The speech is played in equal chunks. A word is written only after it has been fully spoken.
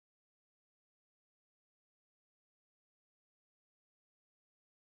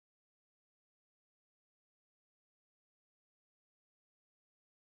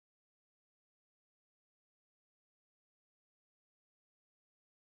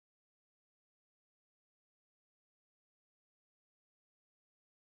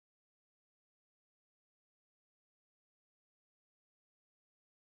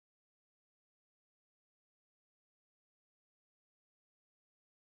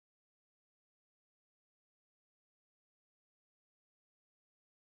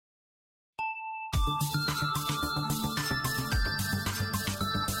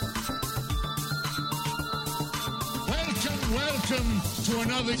Welcome to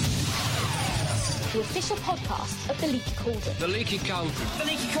another... The official podcast of The Leaky Cauldron. The Leaky Cauldron. The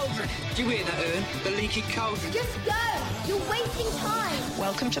Leaky Cauldron. Do you hear that, Ern? The Leaky Cauldron. Just go! You're wasting time!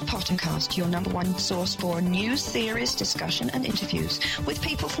 Welcome to Pottercast, your number one source for news, theories, discussion and interviews with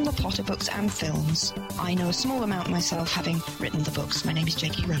people from the Potter books and films. I know a small amount myself, having written the books. My name is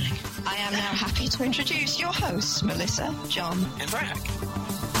J.K. Rowling. I am now happy to introduce your hosts, Melissa, John and Frank.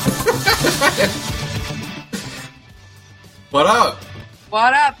 What up?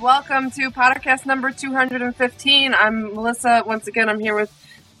 What up? Welcome to Pottercast number 215. I'm Melissa. Once again, I'm here with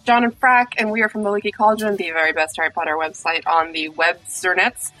John and Frack, and we are from the Leaky Cauldron, the very best Harry Potter website on the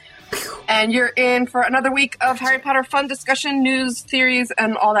Websternets. And you're in for another week of Harry Potter fun discussion, news, theories,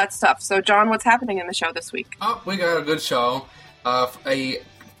 and all that stuff. So, John, what's happening in the show this week? Oh, we got a good show. A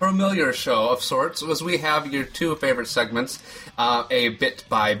familiar show of sorts, as we have your two favorite segments, a bit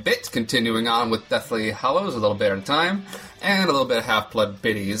by bit, continuing on with Deathly Hallows, a little bit at a time, and a little bit of Half-Blood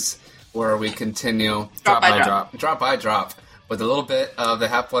Biddies, where we continue drop by drop, with a little bit of the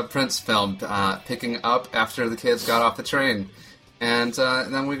Half-Blood Prince film, picking up after the kids got off the train. And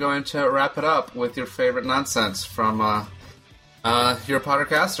then we're going to wrap it up with your favorite nonsense from your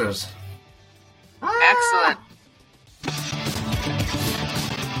Pottercasters. Excellent.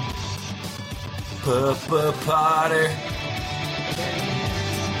 Potter.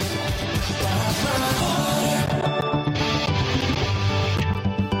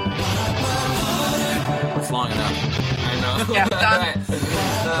 It's long enough. I know. Yeah, done.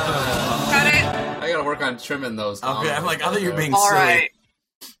 Cut it. I gotta work on trimming those. Okay, I'm like, I thought you were being All silly. right.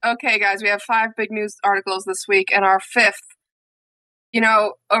 Okay, guys, we have 5 big news articles this week, and our 5th. You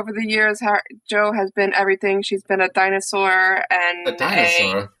know, over the years, Jo has been everything. She's been a dinosaur and A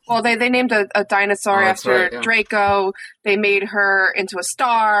dinosaur? Well, they named a dinosaur after right, yeah. Draco. They made her into a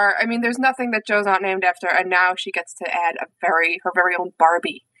star. I mean, there's nothing that Jo's not named after, and now she gets to add her very own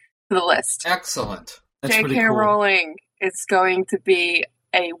Barbie to the list. Excellent. That's pretty J.K. cool. Rowling is going to be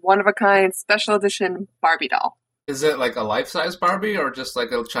a one-of-a-kind special edition Barbie doll. Is it like a life-size Barbie or just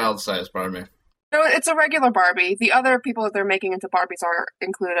like a child-size Barbie? No, it's a regular Barbie. The other people that they're making into Barbies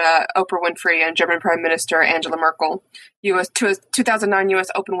include Oprah Winfrey and German Prime Minister Angela Merkel. 2009 U.S.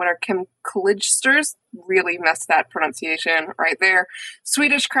 Open winner Kim Klijsters really messed that pronunciation right there.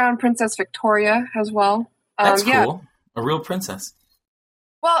 Swedish Crown Princess Victoria as well. That's cool. Yeah. A real princess.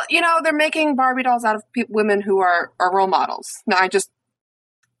 Well, you know, they're making Barbie dolls out of women who are role models. Now, I just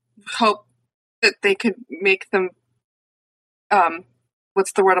hope that they could make them...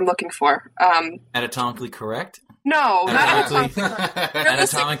 what's the word I'm looking for? Anatomically correct? No, not Anatomically- anatomically.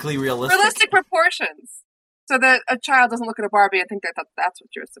 Anatomically realistic? Realistic proportions. So that a child doesn't look at a Barbie and think that that's what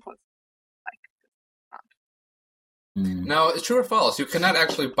you're supposed to like. No, it's true or false? You cannot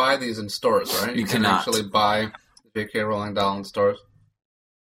actually buy these in stores, right? You can cannot. actually buy the J.K. Rowling doll in stores.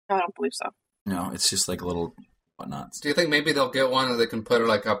 No, I don't believe so. No, it's just like little whatnots. Do you think maybe they'll get one and they can put her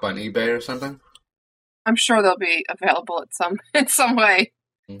like up on eBay or something? I'm sure they'll be available in some way.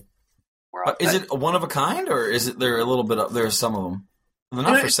 We're all Is set. it a one of a kind, or is it there a little bit of, there's some of them? They're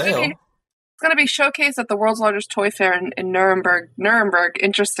not for sale. It's going to be showcased at the world's largest toy fair in Nuremberg.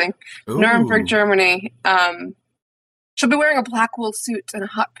 Interesting. Ooh. Nuremberg, Germany. She'll be wearing a black wool suit and a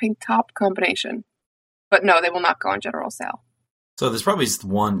hot pink top combination. But no, they will not go on general sale. So there's probably just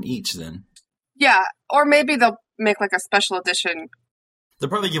one each then. Yeah, or maybe they'll make like a special edition. They'll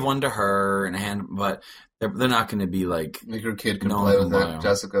probably give one to her and a hand, but they're not going to be like... Like your kid can No, play with no. it.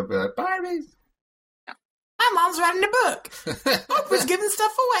 Jessica will be like, Barbies! My mom's writing a book. Oprah's giving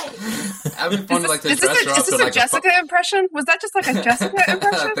stuff away. That'd be fun to like to Is dress her up this to a like Jessica impression? Was that just like a Jessica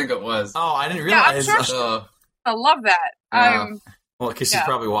impression? I think it was. Oh, I didn't Yeah, I'm realize. sure I love that. Yeah. Well, because she's Yeah.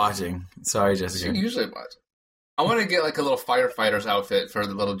 probably watching. Sorry, She Jessica. usually was. I want to get like a little firefighter's outfit for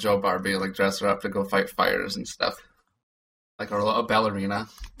the little Jo Barbie, like dress her up to go fight fires and stuff. Like a ballerina.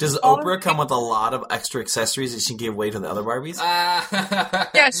 Does Oprah come with a lot of extra accessories that she can give away to the other Barbies?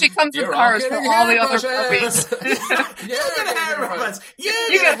 Yeah, she comes with You're cars all for getting all the other hairbrushes. Barbies. You get a hairbrush. You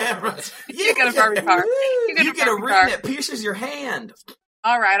get get a hairbrush. You get a Barbie car. You get a Barbie ring car. that pierces your hand.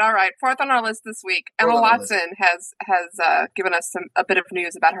 All right. Fourth on our list this week, Emma Fourth on our Watson has given us a bit of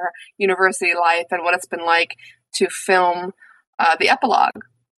news about her university life and what it's been like to film the epilogue.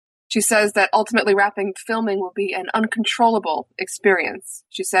 She says that ultimately wrapping filming will be an uncontrollable experience.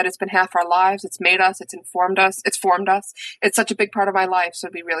 She said it's been half our lives, it's made us, it's informed us, it's formed us. It's such a big part of my life, so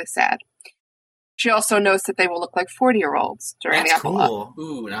it'd be really sad. She also notes that they will look like 40-year-olds during That's the epilogue. cool.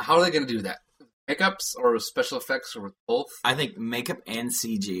 Ooh, now how are they going to do that? makeups or with special effects or with both? I think makeup and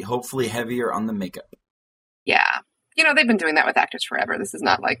CG. Hopefully heavier on the makeup. Yeah. They've been doing that with actors forever. This is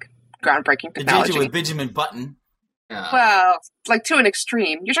not like groundbreaking They technology. did it with Benjamin Button. Yeah. Well, like to an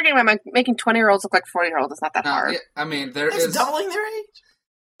extreme. You're talking about making 20-year-olds look like 40-year-olds. It's not that hard. Yeah, I mean, there It's is doubling their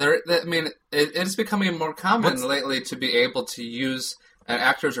age. It's becoming more common lately to be able to use an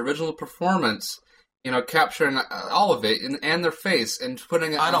actor's original performance, capturing all of it and their face and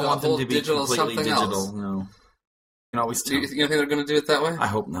putting it I don't into want a whole them to be digital completely something digital. else. No. You can always Do you tell. think they're going to do it that way? I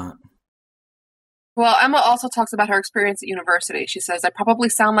hope not. Well, Emma also talks about her experience at university. She says, I probably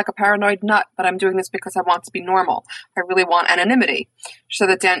sound like a paranoid nut, but I'm doing this because I want to be normal. I really want anonymity. She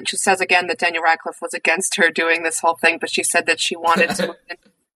says again that Daniel Radcliffe was against her doing this whole thing, but she said that she wanted to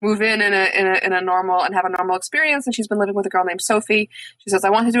move in a normal and have a normal experience, and she's been living with a girl named Sophie. She says,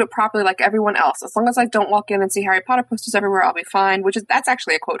 I want to do it properly like everyone else. As long as I don't walk in and see Harry Potter posters everywhere, I'll be fine, that's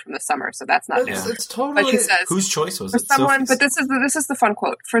actually a quote from the summer, so that's not new. It's totally... But she says, Whose choice was for it? someone, Sophie's? but this is the fun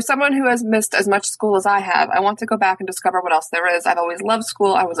quote. For someone who has missed as much school as I have, I want to go back and discover what else there is. I've always loved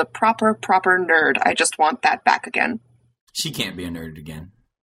school. I was a proper nerd. I just want that back again. She can't be a nerd again.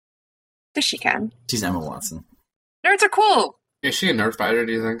 Yes, she can. She's Emma Watson. Nerds are cool. Is she a nerd fighter,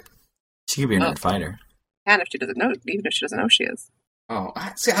 do you think? She could be a nerd fighter. And if she doesn't know, even if she doesn't know she is. Oh,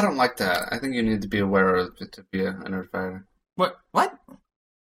 see, I don't like that. I think you need to be aware of it to be a nerd fighter. What?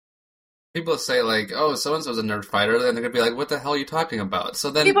 People say, like, oh, so-and-so's a nerd fighter, then they're going to be like, what the hell are you talking about?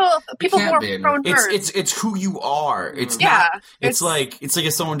 So then People who can't are be a pro nerd. nerds. It's who you are. It's Yeah, not. It's like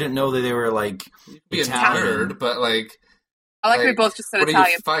if someone didn't know that they were like be a Italian. nerd, but like... I like we both just said what Italian.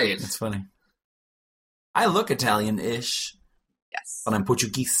 do you fight? It's funny. I look Italian-ish, Yes. but I'm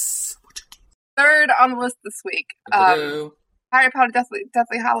Portuguese. Third on the list this week. Hello. Harry Potter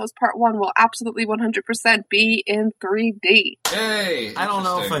Deathly Hallows Part 1 will absolutely 100% be in 3D. Yay! I don't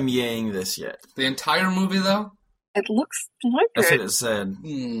know if Interesting. I'm yaying this yet. The entire movie, though? It looks like That's it. what it said. I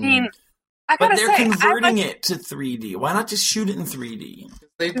mean, I But gotta they're say, converting it to 3D. Why not just shoot it in 3D?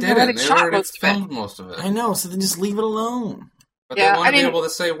 They They've didn't. already They shot already most of it. filmed most of it. I know, so then just leave it alone. But Yeah, they want I to be mean- able to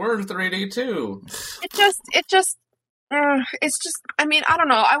say, we're in 3D, too. It's just. I mean, I don't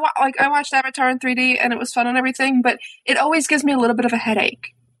know. I watched Avatar in 3D and it was fun and everything, but it always gives me a little bit of a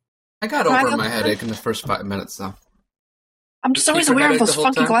headache. I got Right, over my okay. headache in the first 5 minutes, though. I'm just Keep always your aware of headache those the whole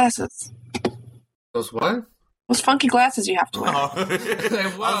funky time? glasses. Those what? Those funky glasses you have to wear. I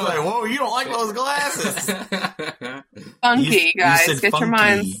was like, whoa, you don't like those glasses. Funky, guys. said Get your funky.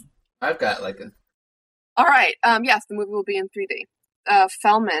 minds. I've got like a... All right. Yes, the movie will be in 3D.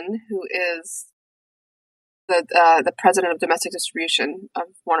 Feldman, who is the president of domestic distribution of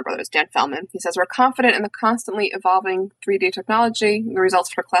Warner Brothers, Dan Feldman, he says, we're confident in the constantly evolving 3D technology. The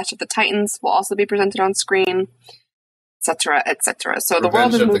results for Clash of the Titans will also be presented on screen, etc., etc. So the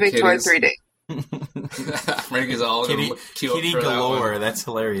world Revenge is of the moving toward Kitties. 3D. Frankie's all Kitty, going to queue up Kitty for that galore. one. That's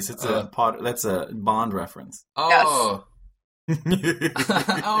hilarious. It's that's a Bond reference. Oh. Oh,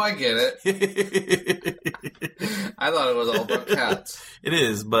 I get it. I thought it was all about cats. It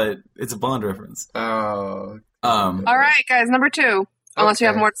is, but it's a Bond reference. Oh. All right, guys, number 2. Unless you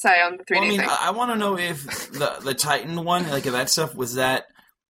have Okay. more to say on the 3D Well, I mean, thing. I want to know if the Titan one, like if that stuff, was that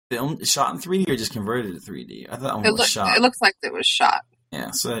filmed, shot in 3D or just converted to 3D? I thought that one was shot. It looks like it was shot.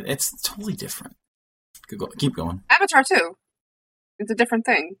 Yeah, so it's totally different. Keep going. Avatar 2. It's a different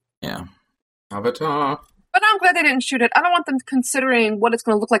thing. Yeah. Avatar. But I'm glad they didn't shoot it. I don't want them considering what it's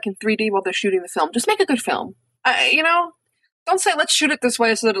going to look like in 3D while they're shooting the film. Just make a good film. Don't say let's shoot it this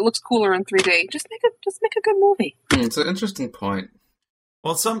way so that it looks cooler in 3D. Just make a good movie. It's an interesting point.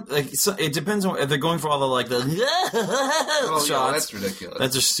 Well, it depends on if they're going for all the Oh, shots. yeah, that's ridiculous.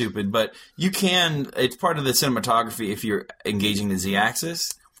 That's just stupid. But you can. It's part of the cinematography if you're engaging the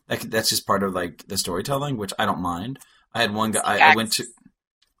Z-axis. That's just part of like the storytelling, which I don't mind. I had one guy. I went to.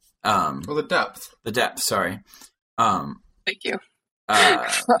 Well, the depth. The depth. Sorry. Thank you.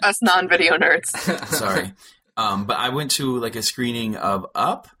 For us non-video nerds. Sorry. But I went to like a screening of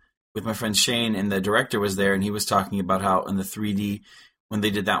Up with my friend Shane, and the director was there, and he was talking about how in the 3D, when they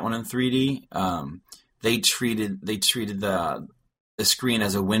did that one in 3D, they treated the screen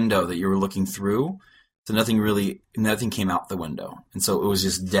as a window that you were looking through. So nothing came out the window, and so it was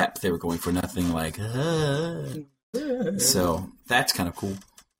just depth. They were going for nothing like. So that's kind of cool.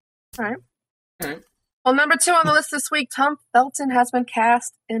 All right. Well, number 2 on the list this week, Tom Felton has been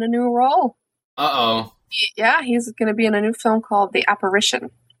cast in a new role. Uh-oh. Yeah, he's going to be in a new film called The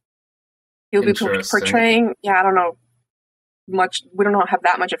Apparition. He'll be Interesting. portraying, I don't know have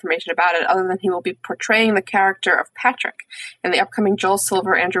that much information about it, other than he will be portraying the character of Patrick in the upcoming Joel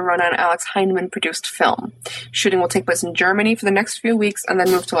Silver, Andrew Rona, and Alex Heineman produced film. Shooting will take place in Germany for the next few weeks and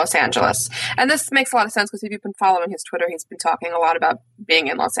then move to Los Angeles. And this makes a lot of sense because if you've been following his Twitter, he's been talking a lot about being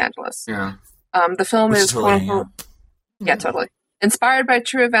in Los Angeles. Yeah. The film is totally, totally inspired by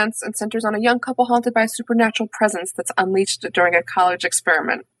true events and centers on a young couple haunted by a supernatural presence that's unleashed during a college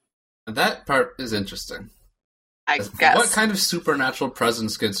experiment. That part is interesting. I guess. What kind of supernatural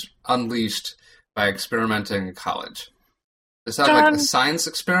presence gets unleashed by experimenting in college? Is that like a science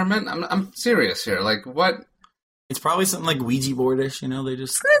experiment? I'm serious here. Like, what? It's probably something like Ouija boardish, they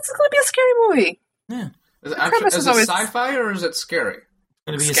just... It's going to be a scary movie. Yeah. Is it sci-fi or is it scary? It's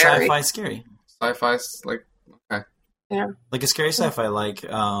going to be a sci-fi scary. Sci-fi, like, okay. Yeah. Like a scary sci-fi, like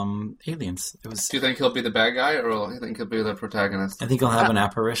Aliens. Do you think he'll be the bad guy, or do you think he'll be the protagonist? I think he'll have an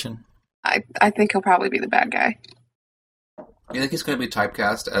apparition. I think he'll probably be the bad guy. You think he's going to be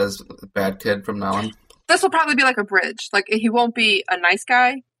typecast as the bad kid from now on? This will probably be like a bridge. Like, he won't be a nice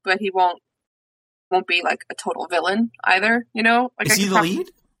guy, but he won't be like a total villain either. Like, is he the lead?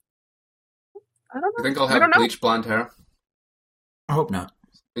 I don't know. You think he'll have bleach blonde hair? I hope not.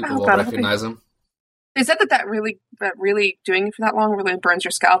 People will recognize him. They said that really doing it for that long really burns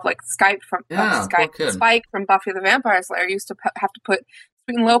your scalp. Like Spike from Buffy the Vampire Slayer used to have to put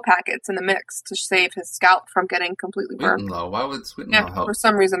Sweet and Low packets in the mix to save his scalp from getting completely burned. Sweet and Low. Why would Sweet and Low help? For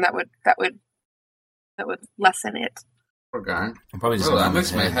some reason that would lessen it. Poor guy. That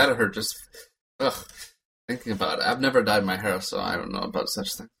makes my head hurt just thinking about it. I've never dyed my hair, so I don't know about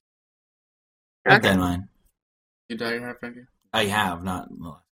such things. I've dyed mine. You dye your hair, Frankie? I have, not.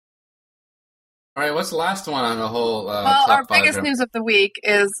 All right, what's the last one on the whole top our biggest here? News of the week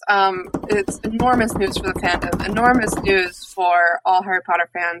is it's enormous news for the fandom. Enormous news for all Harry Potter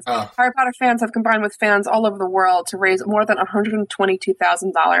fans. Harry Potter fans have combined with fans all over the world to raise more than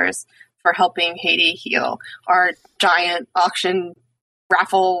 $122,000 for helping Haiti heal. Our giant auction,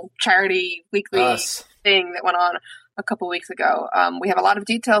 raffle, charity, weekly thing that went on a couple weeks ago. We have a lot of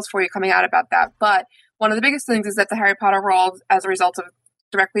details for you coming out about that, but one of the biggest things is that the Harry Potter world, as a result of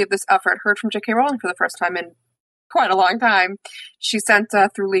directly of this effort, heard from J.K. Rowling for the first time in quite a long time. She sent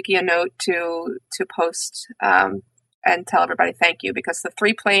through Leaky a note to post and tell everybody thank you, because the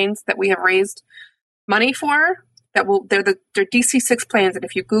 3 planes that we have raised money for, they're DC-6 planes, and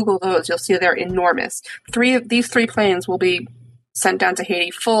if you Google those, you'll see they're enormous. These 3 planes will be sent down to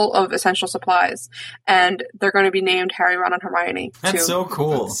Haiti full of essential supplies, and they're going to be named Harry, Ron, and Hermione. That's so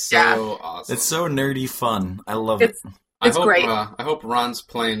cool. That's so awesome. It's so nerdy fun. I love it. It's great. I hope Ron's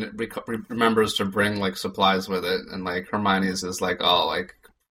plane remembers to bring like supplies with it, and like Hermione's is like all like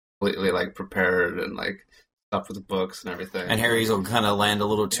completely like prepared and like stuff with the books and everything. And Harry's will kind of land a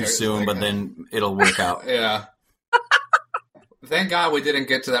little too soon, but then it'll work out. Yeah. Thank God we didn't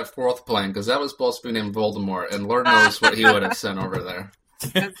get to that 4th plane, because that was supposed to be named Voldemort, and Lord knows what he would have sent over there.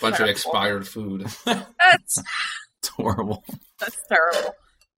 Bunch of expired food. That's horrible. That's terrible.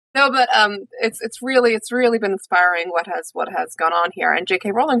 No, but it's really been inspiring what has gone on here. And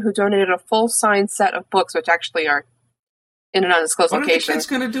J.K. Rowling, who donated a full signed set of books, which actually are in an undisclosed location. What are the kids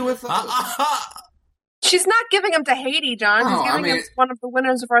going to do with those? She's not giving them to Haiti, John. She's giving them to one of the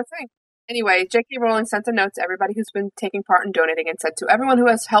winners of our thing. Anyway, J.K. Rowling sent a note to everybody who's been taking part in donating and said, to everyone who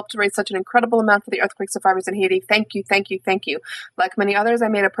has helped to raise such an incredible amount for the earthquake survivors in Haiti, thank you, thank you, thank you. Like many others, I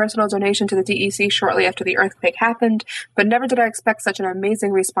made a personal donation to the DEC shortly after the earthquake happened, but never did I expect such an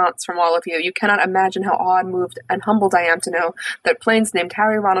amazing response from all of you. You cannot imagine how awed, moved, and humbled I am to know that planes named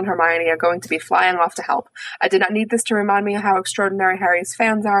Harry, Ron, and Hermione are going to be flying off to help. I did not need this to remind me of how extraordinary Harry's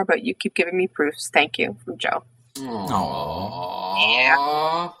fans are, but you keep giving me proofs. Thank you. From Joe. Aww.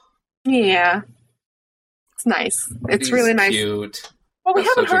 Yeah. It's nice. It's really nice. Cute. Well, we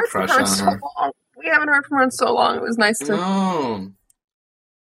haven't heard from her in so long. We haven't heard from her in so long. It was nice to. No.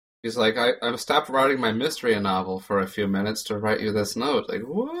 He's like, I stopped writing my mystery novel for a few minutes to write you this note. Like,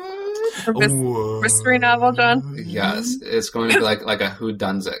 what? Mystery novel, John? Yes, it's going to be like a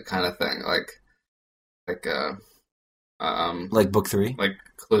whodunit kind of thing, like book 3, like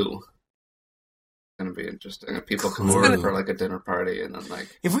Clue. Going to be interesting. If people come over for like a dinner party, and then like,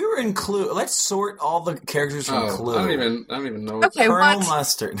 if we were in Clue, let's sort all the characters from Clue. I don't even know. Okay, Colonel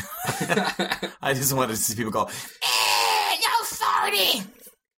Mustard. I just wanted to see people go, no farting.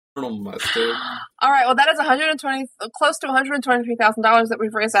 Colonel Mustard. All right. Well, that is close to $123,000 that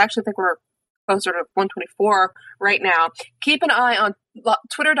we've raised. I actually think we're closer to 124 right now. Keep an eye on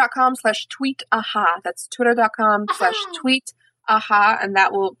twitter.com/tweetaha. That's twitter.com/tweetaha. AHA, and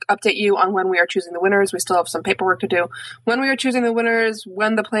that will update you on when we are choosing the winners. We still have some paperwork to do. When we are choosing the winners,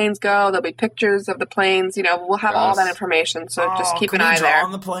 when the planes go, there'll be pictures of the planes. We'll have all that information, so just keep an eye there. Draw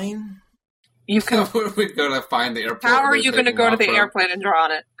on the plane? You can. We're going to find the airplane. How are you going to go to the airplane and draw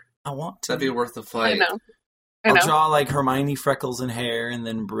on it? I want to. That'd be worth the flight. I know. I'll draw like Hermione freckles and hair, and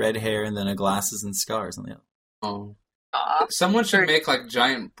then red hair, and then a glasses and scars on the other. Oh. Someone should make like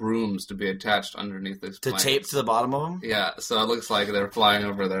giant brooms to be attached underneath this plane. To tape to the bottom of them? Yeah, so it looks like they're flying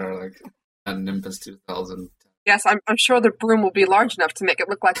over there like a Nimbus 2000. Yes, I'm sure the broom will be large enough to make it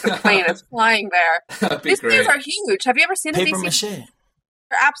look like the plane is flying there. That'd be These great. things are huge. Have you ever seen them? Paper mache.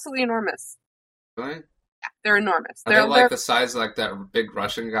 They're absolutely enormous. Really? Yeah, they're enormous. Are they like the size like that big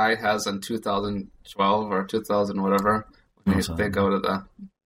Russian guy has in 2012 or 2000 whatever? They go to the...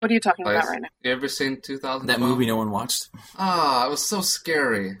 What are you talking about right now? You ever seen 2012? That movie no one watched? Ah, it was so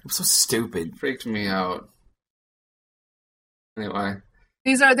scary. It was so stupid. Freaked me out. Anyway.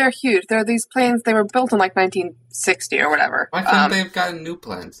 They're huge. They're these planes, they were built in like 1960 or whatever. Why couldn't they have gotten new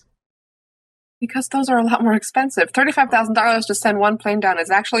planes? Because those are a lot more expensive. $35,000 to send one plane down is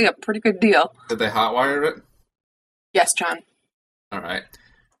actually a pretty good deal. Did they hotwire it? Yes, John. All right.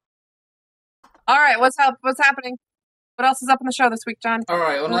 What's happening? What else is up in the show this week, John? All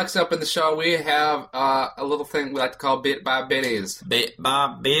right, well, next up in the show, we have a little thing we like to call Bit by Bitties. Bit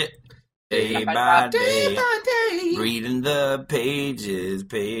by bit, day by day, reading the pages,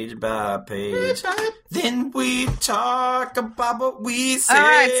 page by page. Then we talk about what we say. All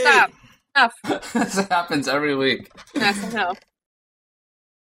right, stop. Enough. This happens every week. Yes, I know.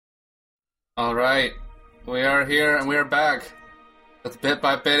 All right, we are here and we are back with Bit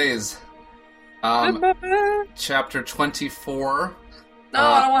by Bitties. Chapter 24. No,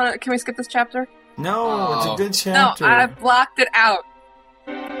 I don't want to. Can we skip this chapter? No, it's a good chapter. No, I blocked it out.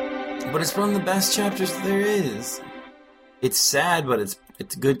 But it's one of the best chapters there is. It's sad, but it's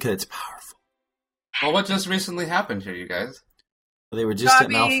good because it's powerful. Well, what just recently happened here, you guys? Well, they were just at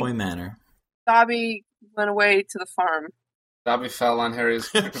Malfoy Manor. Dobby went away to the farm. Dobby fell on Harry's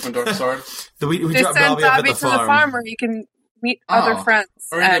Gryffindor sword. We they dropped sent Dobby off at Dobby the to farm. the farm where he can meet other friends.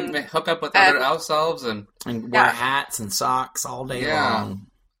 Or he can hook up with other elf elves and wear hats and socks all day long.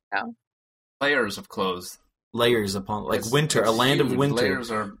 Yeah. Layers of clothes. Layers upon, like winter, a land huge. of winter.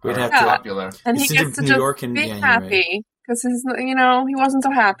 Layers are We'd have popular. And he gets to New just York in be January. happy because he wasn't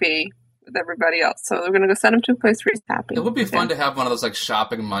so happy with everybody else. So they're going to go send him to a place where he's happy. It would be fun to have one of those like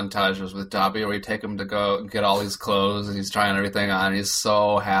shopping montages with Dobby where you take him to go get all these clothes and he's trying everything on and he's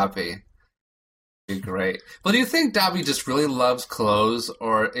so happy. Be great. But do you think Dobby just really loves clothes,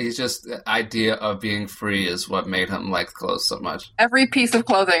 or he's just the idea of being free is what made him like clothes so much? Every piece of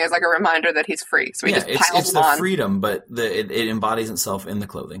clothing is like a reminder that he's free, so he just piles it's them on. the freedom, but it embodies itself in the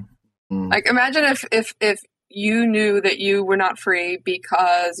clothing. Like imagine if you knew that you were not free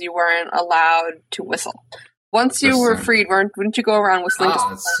because you weren't allowed to whistle. Once you were freed, wouldn't you go around whistling just all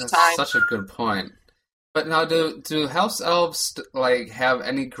the time? Such a good point. But now, do house elves have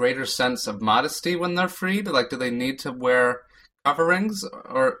any greater sense of modesty when they're freed? Like, do they need to wear coverings,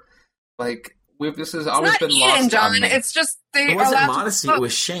 or this has always been lost John. on me. It's just it wasn't modesty; it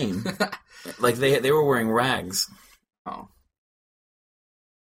was shame. Like they were wearing rags. Oh,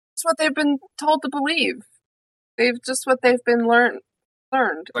 it's what they've been told to believe. What they've been learned.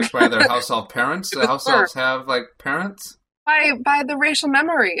 Like by their house elf parents. Do house elves have parents? By the racial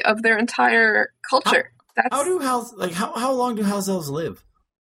memory of their entire culture. How long do house elves live?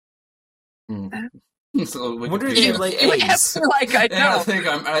 So I wonder if they lay eggs. I know.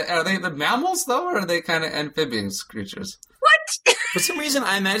 Are they the mammals though, or are they kind of amphibious creatures? What? For some reason,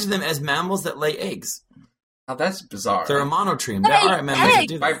 I imagine them as mammals that lay eggs. Now that's bizarre. They're a monotreme. There are mammals that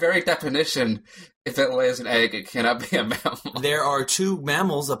do that. By very definition, if it lays an egg, it cannot be a mammal. There are two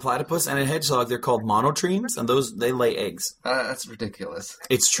mammals, a platypus and a hedgehog. They're called monotremes, and they lay eggs. That's ridiculous.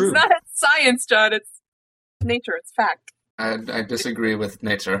 It's true. It's not science, John. It's nature. It's fact. I disagree with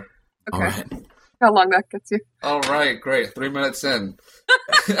nature. Okay. All right. How long that gets you? All right, great. 3 minutes in.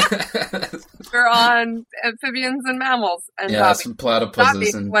 We're on amphibians and mammals. And yes, Dobby. platypuses. Dobby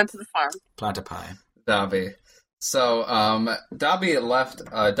and went to the farm. Platypi. Dobby. So, Dobby left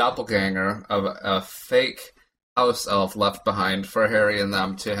a doppelganger of a fake house elf left behind for Harry and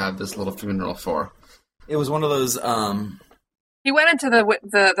them to have this little funeral for. It was one of those. He went into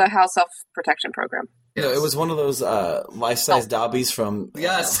the house elf protection program. Yes. No, it was one of those life-size Dobbies from.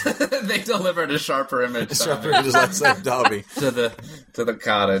 Yes, they delivered a sharper image. Sharper image life-size Dobby to the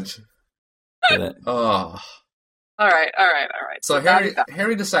cottage. Oh. All right. So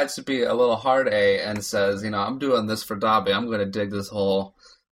Harry decides to be a little hard A and says, I'm doing this for Dobby. I'm going to dig this hole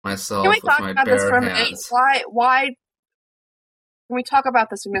myself with my bare hands. Why can we talk about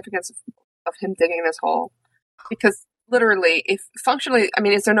the significance of him digging this hole? Because literally, if functionally, I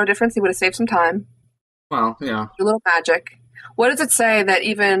mean, is there no difference? He would have saved some time. Well, yeah. A little magic. What does it say that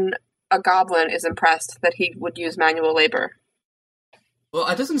even a goblin is impressed that he would use manual labor? Well,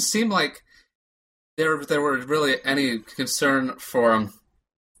 it doesn't seem like there were really any concern for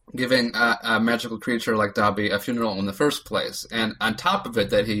giving a magical creature like Dobby a funeral in the first place. And on top of it,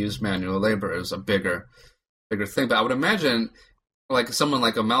 that he used manual labor is a bigger thing. But I would imagine, like someone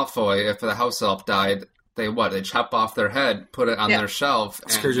like a Malfoy, if the house elf died, they chop off their head, put it on their shelf,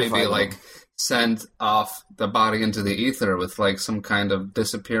 and maybe like send off the body into the ether with like some kind of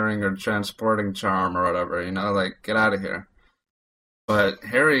disappearing or transporting charm or whatever, like get out of here. But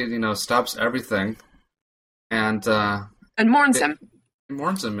Harry, stops everything and mourns him.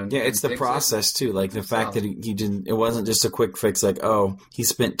 Mourns him. And, it's the process too. Like the fact that he didn't, it wasn't just a quick fix. Like, oh, he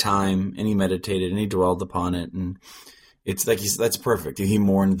spent time and he meditated and he dwelled upon it. And it's like, that's perfect. He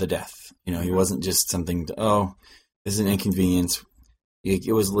mourned the death. He wasn't just something this is an inconvenience.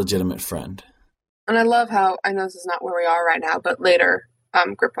 It was a legitimate friend. And I love how, I know this is not where we are right now, but later,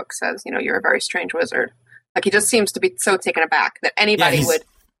 Griphook says, you're a very strange wizard. Like, he just seems to be so taken aback that anybody would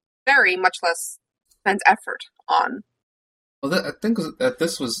very much less spend effort on. Well, I think that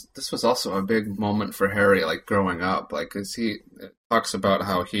this was also a big moment for Harry, like, growing up. Like, as he talks about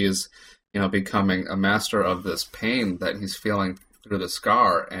how he is, becoming a master of this pain that he's feeling through the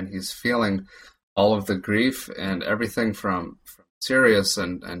scar, and he's feeling all of the grief and everything from Sirius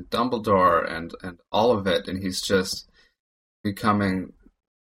and Dumbledore and all of it, and he's just becoming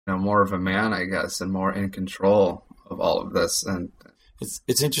more of a man, I guess, and more in control of all of this. And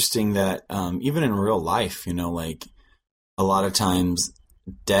it's interesting that even in real life, like a lot of times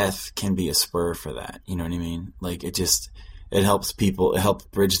death can be a spur for that. You know what I mean? Like it helps people. It helps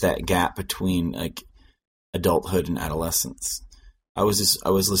bridge that gap between like adulthood and adolescence. I was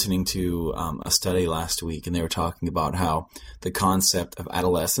listening to a study last week, and they were talking about how the concept of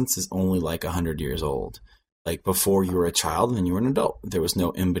adolescence is only like 100 years old. Like before you were a child and then you were an adult. There was no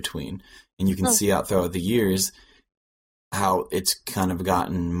in between. And you can see out throughout the years how it's kind of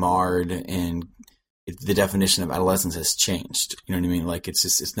gotten marred, and the definition of adolescence has changed. You know what I mean? Like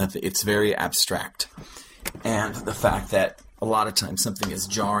it's nothing. It's very abstract. And the fact that a lot of times something as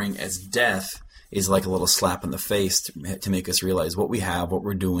jarring as death is like a little slap in the face to make us realize what we have, what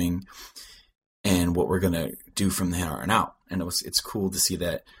we're doing, and what we're going to do from there on out. And it's cool to see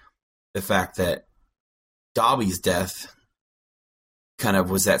that the fact that Dobby's death kind of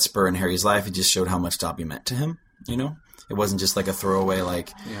was that spur in Harry's life. It just showed how much Dobby meant to him, It wasn't just like a throwaway, like,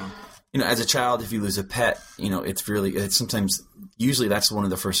 as a child, if you lose a pet, it's sometimes, usually that's one of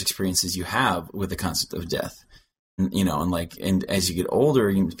the first experiences you have with the concept of death. And as you get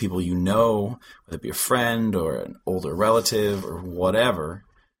older, people whether it be a friend or an older relative or whatever,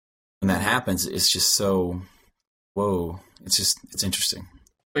 when that happens, it's just so, whoa, it's interesting.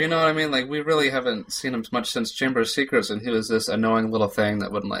 But you know what I mean? Like, we really haven't seen him much since Chamber of Secrets, and he was this annoying little thing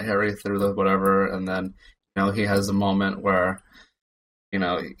that wouldn't let Harry through the whatever, and then, he has a moment where,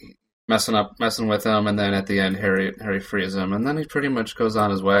 messing with him, and then at the end, Harry frees him, and then he pretty much goes on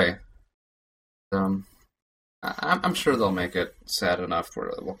his way. I'm sure they'll make it sad enough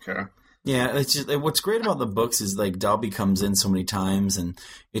where we'll care. Yeah, it's just, what's great about the books is like Dobby comes in so many times, and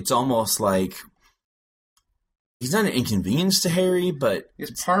it's almost like he's not an inconvenience to Harry, but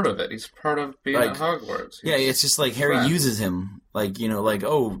he's part of it. He's part of being at Hogwarts. It's just like Harry uses him, like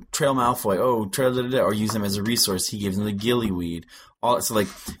Trail Malfoy, Trail or use him as a resource. He gives him the gillyweed. So like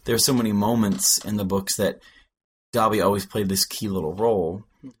there's so many moments in the books that Dobby always played this key little role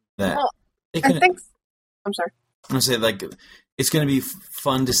that I'm sorry. I'm going to say, like, it's going to be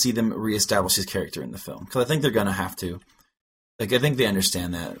fun to see them reestablish his character in the film. Because I think they're going to have to. Like, I think they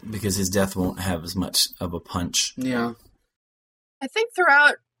understand that. Because his death won't have as much of a punch. Yeah. I think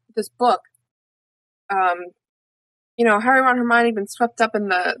throughout this book, Harry, Ron, Hermione have been swept up in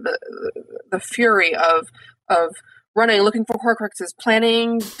the fury of running, looking for Horcruxes,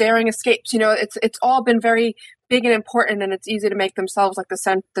 planning daring escapes. It's all been very big and important, and it's easy to make themselves like the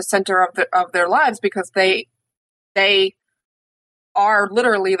center of their lives because they are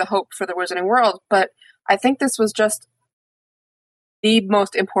literally the hope for the wizarding world. But I think this was just the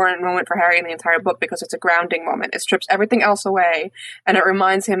most important moment for Harry in the entire book because it's a grounding moment. It strips everything else away, and it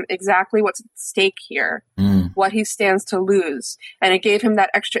reminds him exactly what's at stake here, what he stands to lose, and it gave him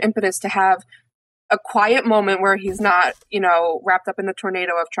that extra impetus to have a quiet moment where he's not, wrapped up in the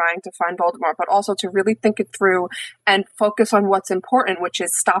tornado of trying to find Voldemort, but also to really think it through and focus on what's important, which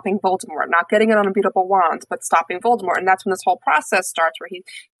is stopping Voldemort, not getting it on unbeatable wands, but stopping Voldemort. And that's when this whole process starts where he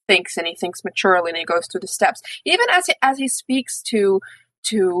thinks, and he thinks maturely, and he goes through the steps. Even as he speaks to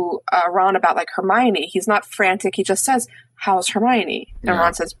Ron about like Hermione, he's not frantic. He just says, "How's Hermione?" And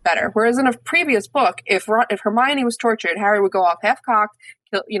Ron says, "Better." Whereas in a previous book, if Hermione was tortured, Harry would go off half cocked,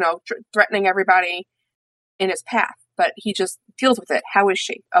 threatening everybody in his path. But he just deals with it. How is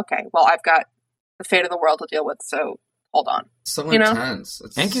she? Okay, well, I've got the fate of the world to deal with, so hold on. So intense.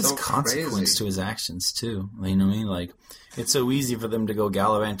 It's and it's consequence to his actions too. You know what I mean? Like, it's so easy for them to go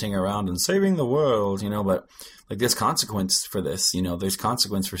gallivanting around and saving the world, but like there's consequence for this. There's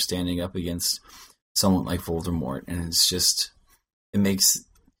consequence for standing up against someone like Voldemort, and it's just it makes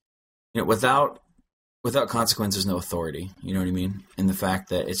without consequence, there's no authority. You know what I mean? And the fact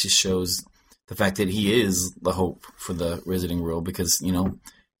that it just shows the fact that he is the hope for the Wizarding world because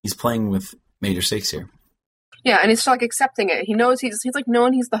he's playing with major stakes here. Yeah, and he's like accepting it. He knows he's like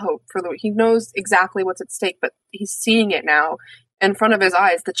knowing he's the hope for the. He knows exactly what's at stake, but he's seeing it now in front of his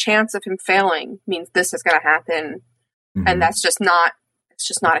eyes. The chance of him failing means this is going to happen, and that's just not. It's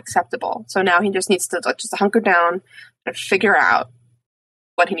just not acceptable. So now he just needs to just hunker down and figure out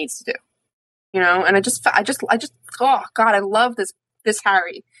what he needs to do. And I just oh God, I love this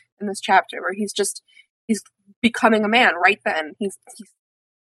Harry in this chapter where he's becoming a man right then. He's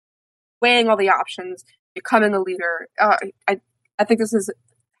weighing all the options, becoming a leader. I think this is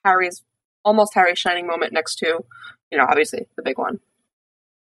Harry's shining moment next to, obviously the big one.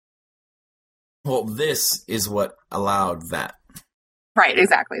 Well, this is what allowed that. Right,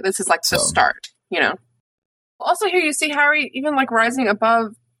 exactly. This is like the start, Also here you see Harry even like rising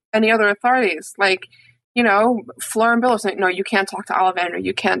above any other authorities. Like, Fleur and Bill are saying, no, you can't talk to Ollivander.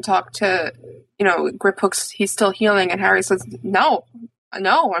 You can't talk to, Griphook's, he's still healing. And Harry says, no,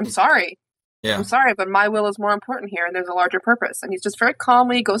 I'm sorry. Yeah. I'm sorry, but my will is more important here, and there's a larger purpose. And he's just very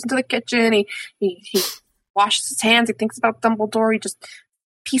calmly goes into the kitchen. He washes his hands. He thinks about Dumbledore. He just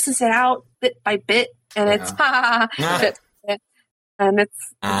pieces it out bit by bit, and it's and it's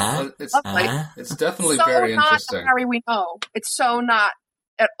lovely. It's definitely so very not interesting. The Harry we know. It's so not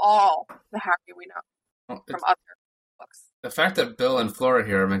at all the Harry we know from other books. The fact that Bill and Fleur are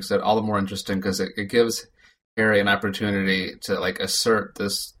here makes it all the more interesting because it gives Harry an opportunity to like assert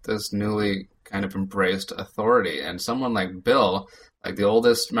this newly kind of embraced authority, and someone like Bill, like the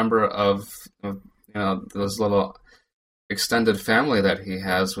oldest member of those little extended family that he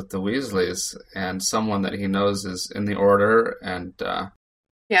has with the Weasleys, and someone that he knows is in the Order, and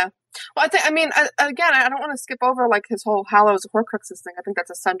yeah. Well, I don't want to skip over like his whole Hallows Horcruxes thing. I think that's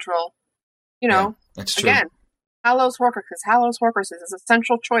a central, that's true. Again, Hallows Horcruxes is a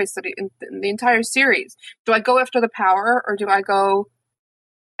central choice that in the entire series. Do I go after the power, or do I go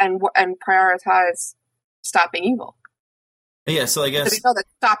and prioritize stopping evil? Yeah, so I guess we know that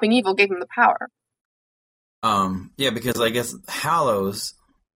stopping evil gave him the power. Because I guess Hallows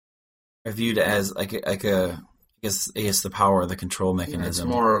are viewed as like a I guess the power, the control mechanism.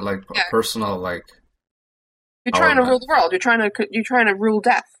 It's more like a personal like. You're trying to rule the world. You're trying to rule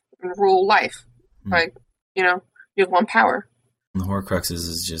death and rule life. Like you have one power. And the Horcruxes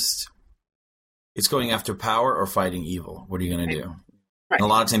is just it's going after power or fighting evil. What are you going to do? Right. And a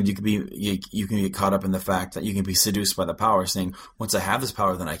lot of times you can get caught up in the fact that you can be seduced by the power, saying once I have this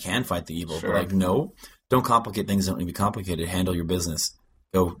power, then I can fight the evil. Sure. But like no. Don't complicate things. Don't need to be complicated. Handle your business.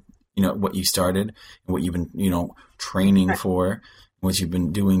 Go, what you started and what you've been, training for, what you've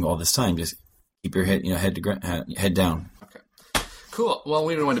been doing all this time. Just keep your head, head down. Okay, cool. Well,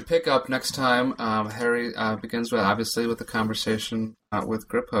 we're going to pick up next time. Harry begins with the conversation with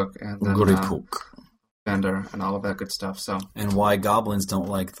Griphook and then Bender and all of that good stuff. So, and why goblins don't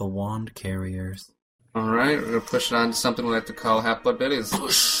like the wand carriers. All right, we're going to push it on to something we like to call Half-Blood Biddies.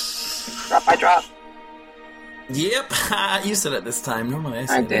 Drop by drop. Yep, you said it this time. Normally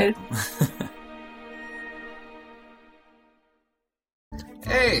I did.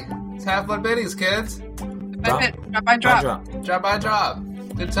 Hey, it's Half-Blood Biddies, kids. Drop by drop. Drop by drop.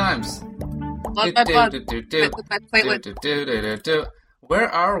 Good times. Blood by blood. With my platelet. Where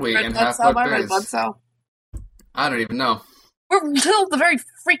are we in Half-Blood Biddies? Red blood cell. I don't even know. We're until the very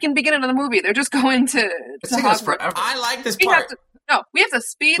freaking beginning of the movie. They're just going to Hogwarts. Forever. I like this part. We have to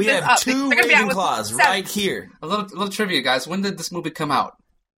speed this up. We have two Ravenclaws right here. A little trivia, guys. When did this movie come out?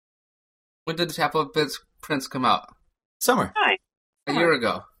 When did the Half-Blood Prince come out? Summer. A year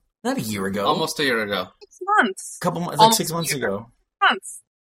ago. Not a year ago. Almost a year ago. 6 months. Like 6 months ago. Months.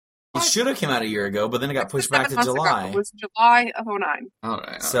 It should have come out a year ago, but then it got pushed back to July. It was July of 2009. All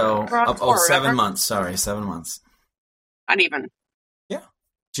right. So, 7 months. Sorry, 7 months. Not even. Yeah.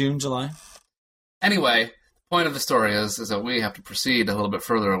 June, July. Anyway, point of the story is that we have to proceed a little bit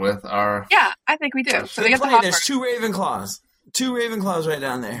further with our... Yeah, I think we do. So they get there's 2 Ravenclaws. 2 Ravenclaws right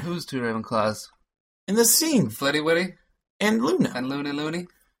down there. Who's 2 Ravenclaws? In the scene. Flitty Witty? And Luna. And Looney?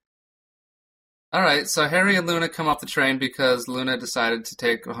 Alright, so Harry and Luna come off the train because Luna decided to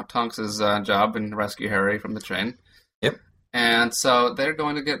take Tonks' job and rescue Harry from the train. Yep. And so they're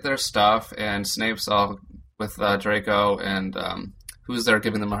going to get their stuff, and Snape's all with Draco, and who's there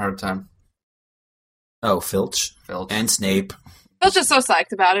giving them a hard time? Oh, Filch. And Snape. Filch is so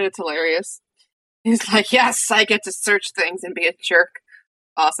psyched about it, it's hilarious. He's like, yes, I get to search things and be a jerk.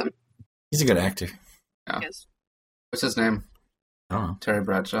 Awesome. He's a good actor. Yeah. What's his name? I don't know. Terry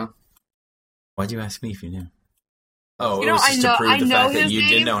Bradshaw. Why'd you ask me if you knew? Oh, You it know, was just to prove the fact that you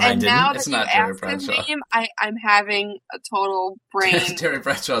did know and I didn't. Now It's that not you Terry asked his Bradshaw. name, I'm having a total brain. Terry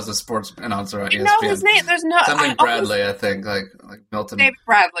Bradshaw is a sports announcer on ESPN. You know his name? There's no... Something Bradley, I think. Like Milton. David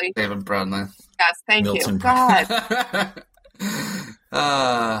Bradley. David Bradley. Yes, thank Milton. you. God.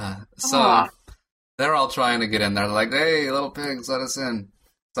 So they're all trying to get in there. They're like, hey, little pigs, let us in.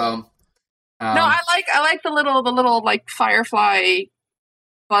 So no, I like the little like firefly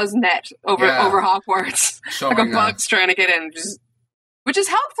buzz net over Hogwarts. Showing, like a bug's trying to get in, which is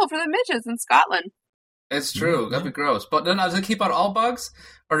helpful for the midgets in Scotland. It's true. That'd be gross. But then does it keep out all bugs,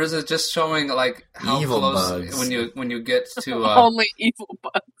 or is it just showing like how evil close bugs. when you get to only evil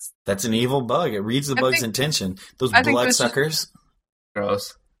bugs? That's an evil bug. It reads the bug's intention. Those bloodsuckers.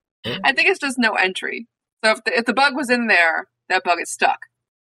 Gross. I think it's just no entry. So if the bug was in there, that bug is stuck.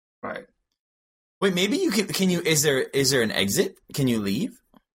 Right. Wait, maybe you can you? Is there an exit? Can you leave?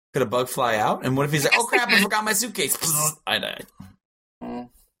 Could a bug fly out? And what if he's like, oh crap, I forgot my suitcase. I died.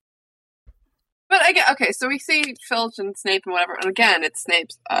 But okay, so we see Filch and Snape and whatever, and again, it's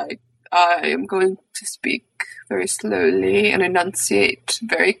Snape's, I am going to speak very slowly and enunciate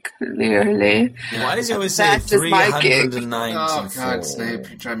very clearly. Why does he always say That is my gig. 394? Oh God,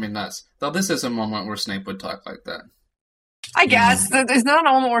 Snape, you drive me nuts. Though this is a moment where Snape would talk like that. I guess there's not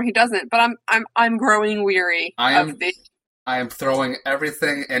a moment where he doesn't, but I'm growing weary of the. I am throwing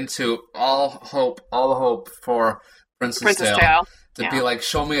everything into all hope for Princess Tale. To be like,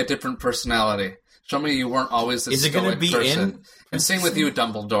 show me a different personality. Show me you weren't always this stoic person. And same with you,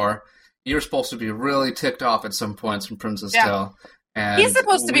 Dumbledore. You're supposed to be really ticked off at some points from Princess Tale. And he's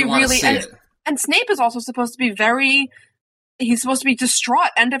supposed to be really... And Snape is also supposed to be he's supposed to be distraught,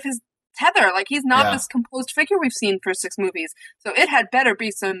 end of his tether. Like, he's not this composed figure we've seen for 6 movies. So it had better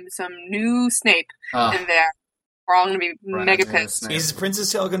be some new Snape in there. We're all going to be mega pissed. Is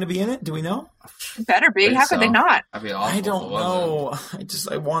Princess Tale going to be in it? Do we know? Better be. How could they not? That'd be awful. I don't know.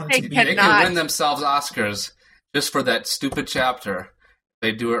 I want it to be. They could win themselves Oscars just for that stupid chapter.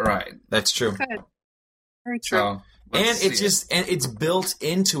 They do it right. That's true. Very true. So, and it's built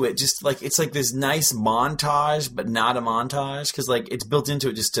into it. Just like it's like this nice montage, but not a montage because like it's built into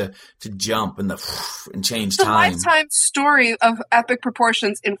it just to jump and change time. It's a lifetime story of epic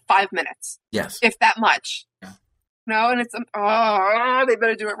proportions in 5 minutes. Yes, if that much. Yeah. No, and it's they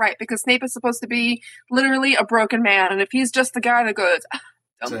better do it right because Snape is supposed to be literally a broken man, and if he's just the guy that goes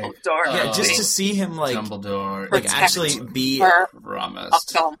Dumbledore, just to see him like Dumbledore, like actually be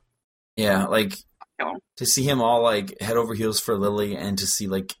promised, like to see him all like head over heels for Lily, and to see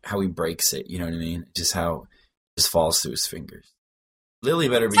like how he breaks it, you know what I mean? Just how it just falls through his fingers. Lily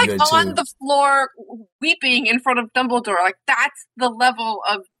better be good too. On the floor weeping in front of Dumbledore, like that's the level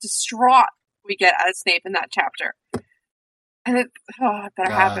of distraught we get out of Snape in that chapter. And it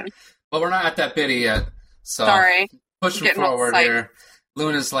better happen. Well, we're not at that bitty yet. So sorry. Pushing forward here.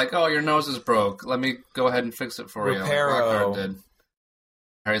 Luna's like, oh, your nose is broke. Let me go ahead and fix it for you. Like Lockhart did.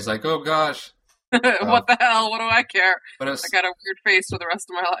 Harry's like, oh gosh. What the hell? What do I care? But I got a weird face for the rest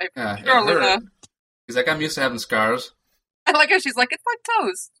of my life. Yeah, sure, Luna. He's like, I'm used to having scars. I like how she's like, it's like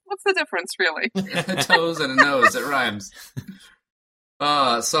toes. What's the difference, really? Toes and a nose. It rhymes.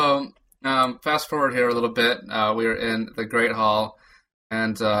 Fast forward here a little bit. We're in the Great Hall,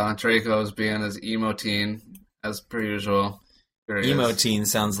 and Draco's being his emo teen, as per usual. Emo teen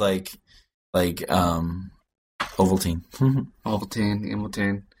sounds like Ovaltine. Ovaltine, emo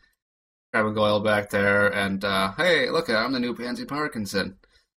teen. Grab a Goyle back there, and hey, look, I'm the new Pansy Parkinson.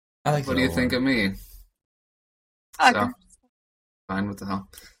 I like. What do you think of me? Fine, what the hell?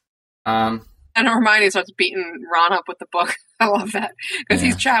 And Hermione starts beating Ron up with the book. I love that. Because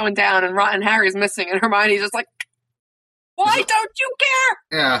he's chowing down and Harry's missing and Hermione's just like, why don't you care?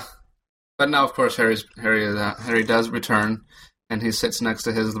 Yeah. But now, of course, Harry does return and he sits next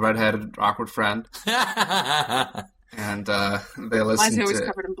to his red-headed, awkward friend. And they listen to... Why is he always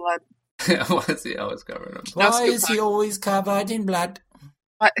covered in blood? Why is he always covered in blood? Why is he always covered in blood?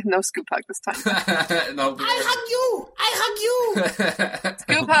 What? No scoop hug this time. No, I hug you!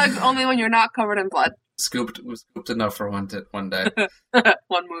 Scoop hugs only when you're not covered in blood. scooped enough for one day.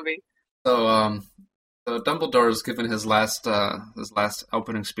 One movie. So Dumbledore is given his last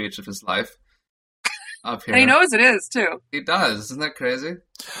opening speech of his life up here. And he knows it is too. He does. Isn't that crazy?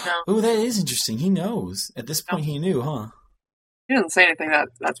 No. Oh, that is interesting. He knows. At this point, he knew, huh? He doesn't say anything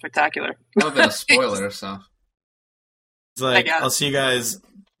that's spectacular. That would have been a spoiler. So It's like, guess. I'll see you guys.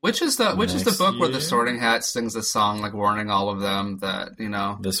 which is the Next book where the year? Sorting Hat sings a song like warning all of them that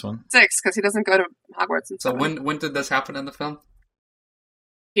This one. 6, because he doesn't go to Hogwarts and So stuff. when did this happen in the film?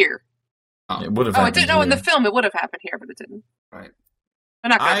 Here. Oh. It would have Oh, it happened didn't. No, in the here. film it would have happened here, but it didn't. Right. We're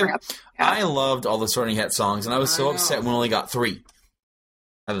not going to bring up. I loved all the Sorting Hat songs, and I was so I upset know. when we only got 3.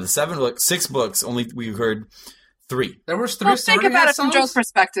 Out of the 6 books, only we heard 3. There was 3 Well, think Sorting about Hat it from songs? Joe's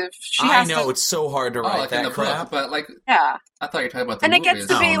perspective. She I has know to, it's so hard to Oh, write like in that the crap. book, but like yeah, I thought you were talking about the and it movies.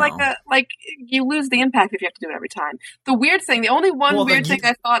 gets to be Oh, like no. you lose the impact if you have to do it every time. The weird thing, the only one Well, weird then thing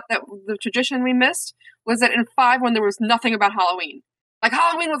I thought that the tradition we missed was that in 5 when there was nothing about Halloween. Like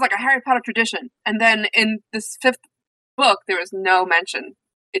Halloween was like a Harry Potter tradition, and then in this 5th book there was no mention.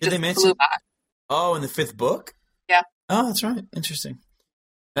 It Did they just mention- flew by. Oh, in the 5th book? Yeah. Oh, that's right. Interesting.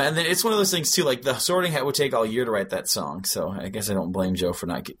 And then it's one of those things, too, like the Sorting Hat would take all year to write that song, so I guess I don't blame Jo for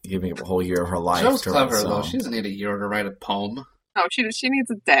not giving up a whole year of her life Jo's to write a clever though. song. She doesn't need a year to write a poem. No, she needs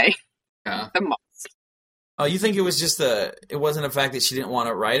a day, Yeah. the most. Oh, you think it was just it wasn't a fact that she didn't want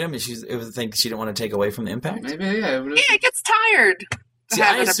to write them? It was a thing that she didn't want to take away from the impact? Maybe yeah. It Yeah, it gets tired. See,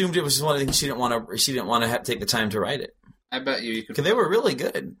 I assumed it was just one of the things she didn't want to take the time to write it. I bet you could. Because they were really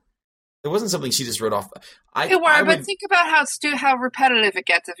good. It wasn't something she just wrote off. But think about how repetitive it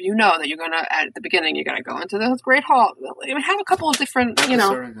gets if you know that you're going to, at the beginning, you're going to go into the Great Hall. I mean, have a couple of different, Sorting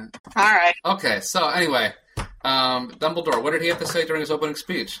Hat. All right. Okay, so anyway, Dumbledore, what did he have to say during his opening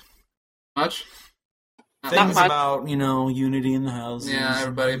speech? Much? Things much. about, unity in the house. Yeah,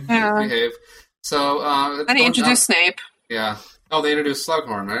 everybody Yeah. behave. So, Then he introduced Snape. Yeah. Oh, they introduced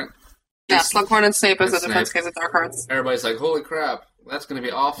Slughorn, right? Yeah, Slughorn and Snape as the Snape. defense case of Dark Arts. Everybody's like, holy crap, that's going to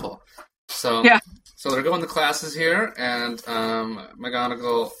be awful. So, Yeah. So they're going to classes here, and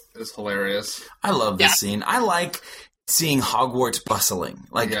McGonagall is hilarious. I love this scene. I like seeing Hogwarts bustling.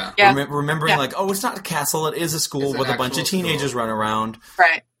 Like, Yeah. Yeah. remembering, Yeah. like, oh, it's not a castle, it is a school It's an with a bunch of actual teenagers school. run around.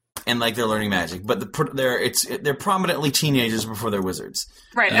 Right. And like they're learning magic, but they're prominently teenagers before they're wizards.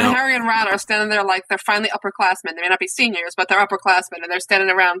 Right. You And know? Harry and Ron are standing there like they're finally upperclassmen. They may not be seniors, but they're upperclassmen, and they're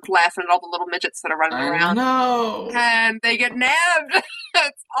standing around laughing at all the little midgets that are running I around. know. And they get nabbed.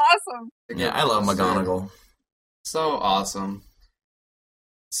 It's awesome. Yeah, I love McGonagall. So awesome.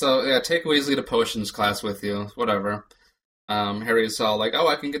 So, yeah, take Weasley to potions class with you. Whatever. Harry's all like, oh,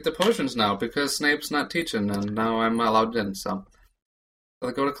 I can get the potions now because Snape's not teaching, and now I'm allowed in, so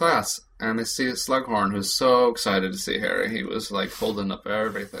they go to class, and they see Slughorn, who's so excited to see Harry. He was, like, holding up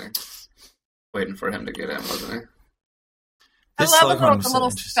everything. Waiting for him to get in, wasn't he? This I Slughorn love the was so little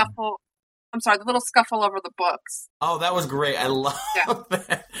interesting. scuffle. I'm sorry, the little scuffle over the books. Oh, that was great. I love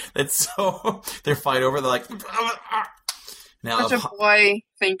that. That's so. Their fight over. They're like. Now Such a boy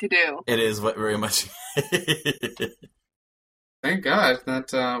thing to do. it is what very much. Thank God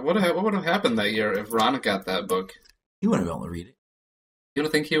that what would have happened that year if Ron got that book? You wouldn't be able to read it. You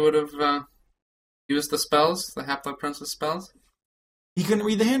don't think he would have used the spells, the Half-Blood Prince's spells? He couldn't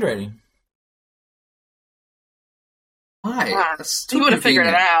read the handwriting. Why? Yeah. That's too He would have figured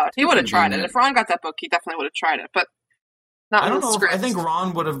it convenient. out. He would have tried it. Convenient. If Ron got that book, he definitely would have tried it. But not I don't with know. scripts. I think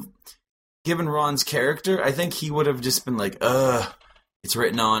Ron would have given Ron's character. I think he would have just been like, it's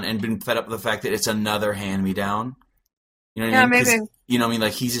written on, and been fed up with the fact that it's another hand-me-down. You know what I mean? 'Cause, maybe. you know what I mean?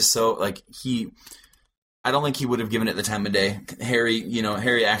 Like, he's just so, like, I don't think he would have given it the time of day.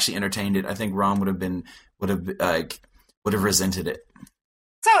 Harry actually entertained it. I think Ron would have resented it.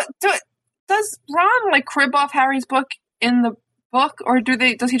 So, does Ron like crib off Harry's book in the book, or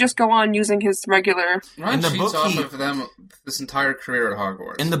does he just go on using his regular? Ron In the cheats book, off he- of them this entire career at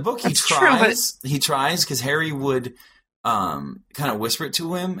Hogwarts. In the book, he That's true, tries. He tries because Harry would kind of whisper it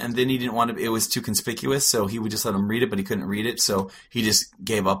to him, and then he didn't want to. It was too conspicuous, so he would just let him read it, but he couldn't read it, so he just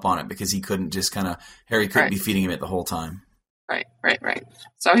gave up on it because he couldn't just Harry couldn't Right. be feeding him it the whole time. Right.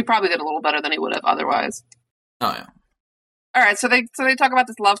 So he probably did a little better than he would have otherwise. Oh yeah. All right. So they talk about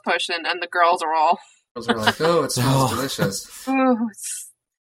this love potion, and the girls are all, Girls were like, oh, it smells delicious. ooh, and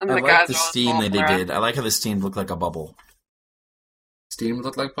I the like guys the are all steam that they falling did. I like how the steam looked like a bubble Steam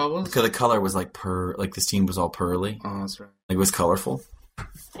looked like bubbles? because the color was like like the steam was all pearly, Oh, that's right. like it was colorful.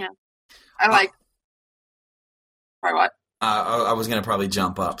 I like. Sorry, what? I was gonna probably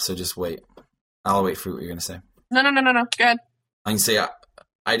jump up, so just wait. I'll wait for what you're gonna say. No. Good. I can say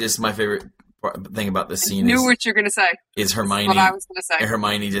my favorite thing about this scene Knew what you're going to say. is Hermione. That's what I was going to say. And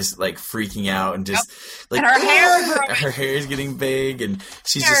Hermione just like freaking out and just like And her hair is getting big and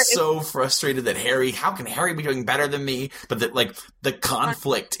she's just so frustrated that how can Harry be doing better than me? But that like the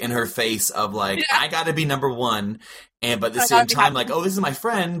conflict in her face of like I got to be number one. But at the same time, like, oh, this is my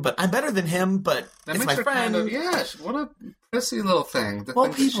friend, but I'm better than him, but That it's makes my her friend. what a prissy little thing. Well,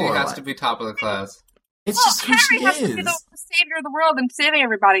 Thinks she people are has like- to be top of the class. It's just who Harry she has is. to be the savior of the world and saving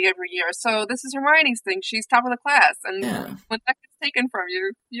everybody every year. So this is Hermione's thing. She's top of the class. And when that gets taken from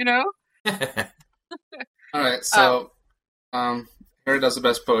you, you know? All right, so Harry does the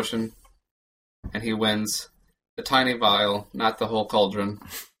best potion, and he wins the tiny vial, not the whole cauldron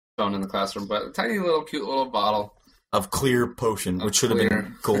shown in the classroom, but a tiny little cute little bottle of clear potion, which should have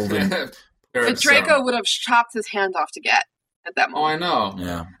been golden. But Draco would have chopped his hand off to get at that Oh, I moment. know.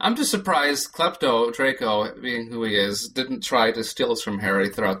 Yeah. I'm just surprised Klepto, Draco, being who he is, didn't try to steal us from Harry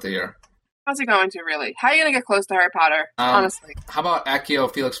throughout the year. How's he going to, really? How are you going to get close to Harry Potter, honestly? How about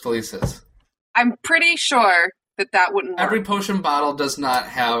Accio Felix Felicis? I'm pretty sure that wouldn't work. Every potion bottle does not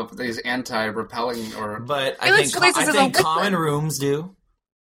have these anti-repelling or... But I Felix think, Felicis is a liquid. common rooms do.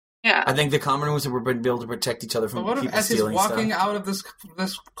 Yeah. I think the common rooms would be able to protect each other But from what if people as he's stealing walking stuff. out of this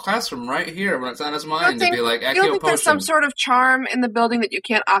classroom right here when it's on his You mind to be like, don't Accio think there's some potion? sort of charm in the building that you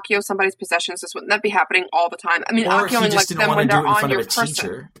can't Accio somebody's possessions? Just wouldn't that be happening all the time? I mean, Or he Accioing just like didn't them want when to do they're it in on front of your a person.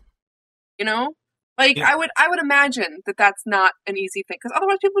 teacher. You know? Like, Yeah. I would imagine that that's not an easy thing, because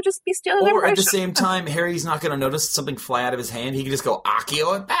otherwise people would just be stealing Or at information. the same time, Harry's not going to notice something fly out of his hand. He can just go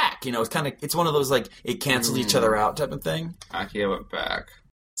Accio it back. You know, it's one of those like it cancels each other out type of thing. Accio it back.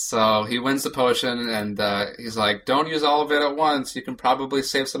 So he wins the potion, and he's like, don't use all of it at once. You can probably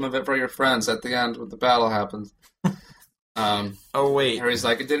save some of it for your friends at the end when the battle happens. Oh, wait. Harry's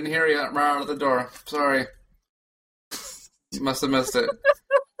like, I didn't hear you. I'm out of the door. Sorry. You must have missed it.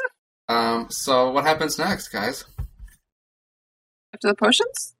 So what happens next, guys? After the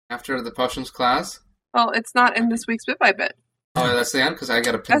potions? After the potions class? Well, it's not in this week's Bit by Bit. Oh, yeah, that's the end? Because I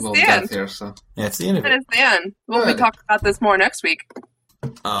got a pinwheel of the death end. here, so... Yeah, it's the end of That it. is the end. We'll be Good. talking about this more next week.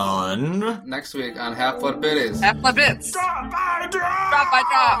 On Next week on Half-Blood Biddies. Half-Blood Bits. Drop by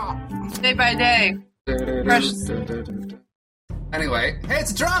drop. Day by day. Precious. Anyway, hey,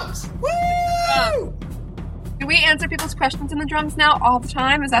 it's drums! Do we answer people's questions in the drums now all the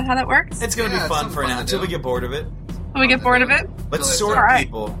time? Is that how that works? It's going to Yeah, be it's fun something for fun now to until do. we get bored of it. Will we get bored of it? Let's So they sort start- Alright.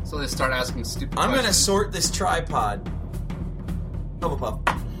 people. So they start asking stupid I'm going to questions. sort this tripod. Hufflepuff.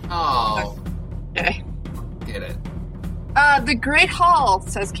 Oh, Okay. get it. The Great Hall,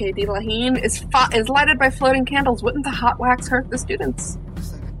 says K.D. Lahine, is lighted by floating candles. Wouldn't the hot wax hurt the students?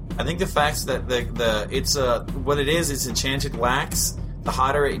 I think the fact that it's what it is, it's enchanted wax. The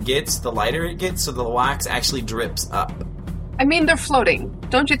hotter it gets, the lighter it gets, so the wax actually drips up. I mean, they're floating.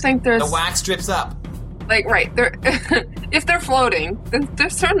 Don't you think there's... The wax drips up. Like, right, they're if they're floating, then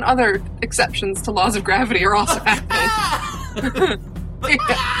there's certain other exceptions to laws of gravity are also happening. My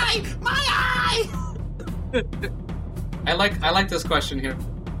eye! I like this question here.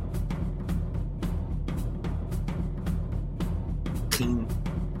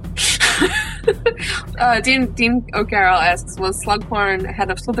 Dean O'Carroll asks, was Slughorn head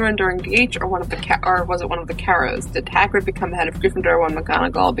of Slytherin during DH, or or was it one of the Carrows? Did Hagrid become head of Gryffindor when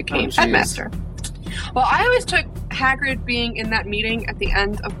McGonagall became jeez. headmaster? Well, I always took Hagrid being in that meeting at the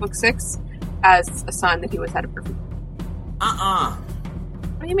end of Book 6 as a sign that he was head of Gryffindor.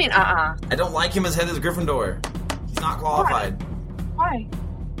 What do you mean, I don't like him as head of Gryffindor. He's not qualified. Why?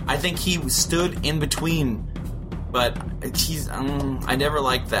 I think he stood in between, but I never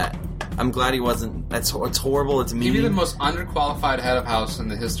liked that. I'm glad he wasn't. It's horrible. It's mean. Maybe the most underqualified head of house in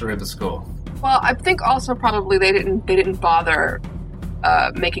the history of the school. Well, I think also probably they didn't bother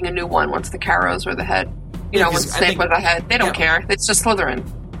making a new one once the Carrows were the head. You know, when 'cause I Snape think- was the head. They don't yeah. care. It's just Slytherin.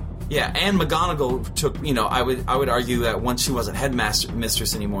 Yeah, and McGonagall took. I would argue that once she wasn't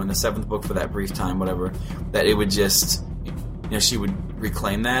mistress anymore in the 7th book for that brief time, whatever, that it would just, she would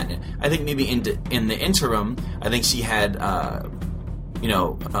reclaim that. I think maybe in the interim, I think she had.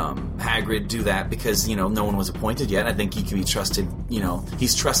 Hagrid do that because, no one was appointed yet. I think he can be trusted,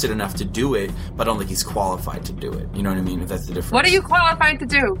 he's trusted enough to do it, but I don't think he's qualified to do it. You know what I mean? If that's the difference. What are you qualified to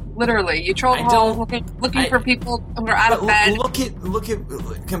do? Literally, you troll the I halls don't- looking for people who are out of bed. Look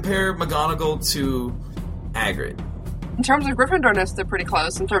at compare McGonagall to Hagrid. In terms of Gryffindorness, they're pretty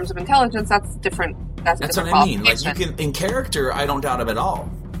close. In terms of intelligence, that's different. That's That's different what I mean. Like, you qualification. can, in character, I don't doubt him at all.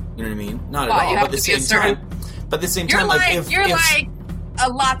 You know what I mean? Not Well, at all. you But have at the to be a same certain- time, but at the same You're time, like, if a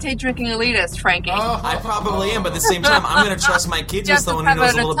latte drinking elitist, Frankie. I probably am, but at the same time, I'm going to trust my kids with someone who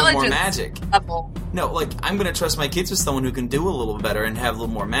knows a little bit more magic. Level. No, like, I'm going to trust my kids with someone who can do a little better and have a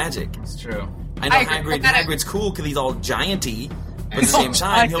little more magic. It's true. I know Hagrid's cool because he's all giant-y, but at the same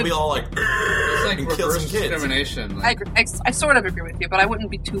time, he'll be all like, it's like and kill reverse some kids. discrimination. I sort of agree with you, but I wouldn't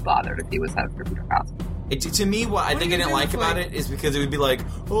be too bothered if he was at a Gryffindor house. To me, what I think I didn't like about it is because it would be like,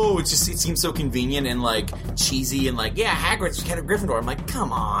 oh, it seems so convenient and like cheesy and like, yeah, Hagrid's head of Gryffindor. I'm like,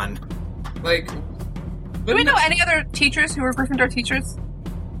 come on. Like, do we know any other teachers who were Gryffindor teachers?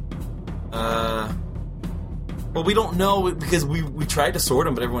 Well, we don't know because we tried to sort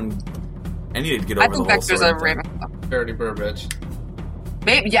them, but I needed to get over the whole I think Vector's a sorting Ravenclaw. Verity Burbage.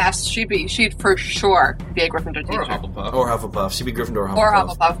 Maybe, yes, she'd for sure be a Gryffindor teacher. Or Hufflepuff. Or Hufflepuff. She'd be Gryffindor or Hufflepuff. Or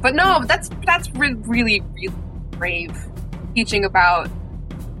Hufflepuff. But no, that's really, really brave. Teaching about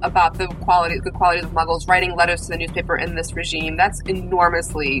the qualities of Muggles, writing letters to the newspaper in this regime. That's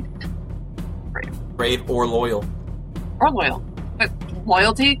enormously brave. Brave or loyal. Or loyal. But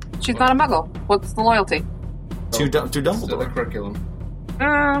loyalty? She's not a Muggle. What's the loyalty? To Dumbledore. To the curriculum.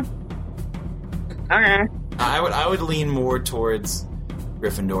 Okay. I would lean more towards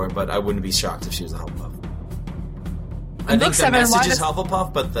Gryffindor, but I wouldn't be shocked if she was a Hufflepuff. I think the message is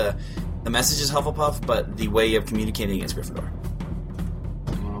Hufflepuff, but the message is Hufflepuff, but the way of communicating is Gryffindor.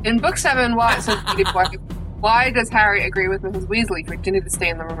 In Book 7, why does Harry agree with Mrs. Weasley for Ginny to stay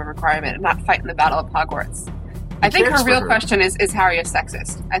in the room of requirement and not fight in the Battle of Hogwarts? I think her real question is Harry a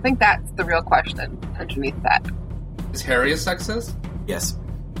sexist? I think that's the real question underneath that. Is Harry a sexist? Yes.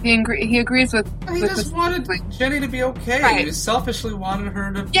 He agrees with... He just wanted Jenny to be okay. Right. He selfishly wanted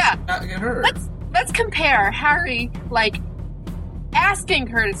her to not get hurt. Let's compare Harry, like, asking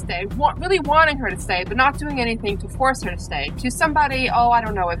her to stay, really wanting her to stay, but not doing anything to force her to stay, to somebody,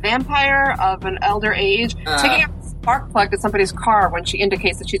 a vampire of an elder age, taking out a spark plug to somebody's car when she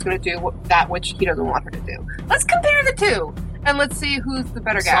indicates that she's going to do that which he doesn't want her to do. Let's compare the two, and let's see who's the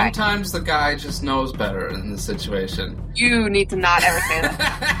better guy. Sometimes the guy just knows better in the situation. You need to not ever say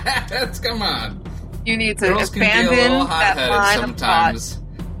that. Come on. You need to Girls abandon can be a little that line sometimes. of thought.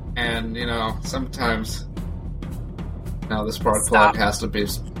 And, sometimes... Now the spark plug has to be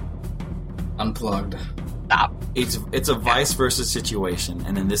unplugged. Stop. It's a vice versa situation,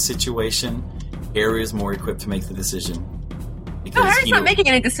 and in this situation, Harry is more equipped to make the decision. Because, Harry's not making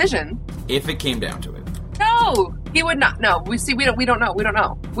any decision. If it came down to it. No, he would not. No, we don't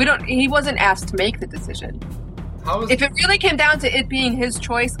know. He wasn't asked to make the decision. If it really came down to it being his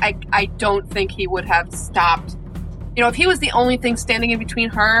choice, I don't think he would have stopped. If he was the only thing standing in between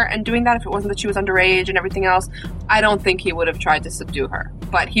her and doing that, if it wasn't that she was underage and everything else, I don't think he would have tried to subdue her.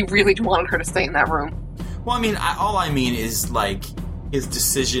 But he really wanted her to stay in that room. Well, all I mean is, like, his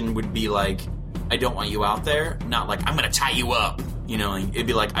decision would be like, I don't want you out there, not like, I'm going to tie you up. It'd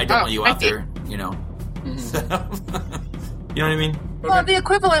be like, I don't want you out there, Mm-hmm. So, you know what I mean? Well, the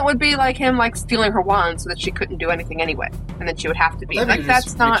equivalent would be like him, like, stealing her wand so that she couldn't do anything anyway. And then she would have to be. Well,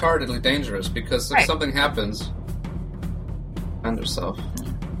 that's not... retardedly dangerous, because if something happens... And herself.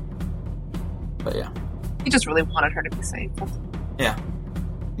 But yeah. He just really wanted her to be safe. Yeah.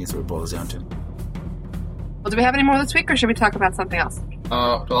 That's what it boils down to. Well, do we have any more this week, or should we talk about something else?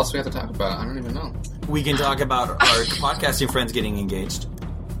 What else do we have to talk about? I don't even know. We can talk about our podcasting friends getting engaged.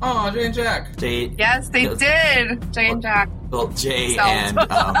 Oh, Jay and Jack. Yes, they did. Jay and Jack. Well, Jay and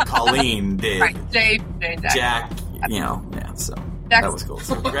Colleen did. Right, Jay and Jack. Jack, so... That was cool.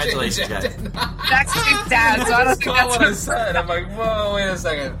 So congratulations, guys. Jack's his dad, so I don't think that's what I said. I'm like, whoa, wait a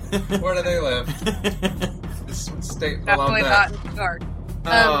second. Where do they live? This state definitely not in New York.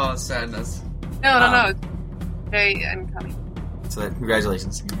 Oh, sadness. No. Jay and Connie. So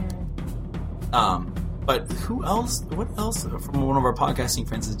congratulations. But who else? What else from one of our podcasting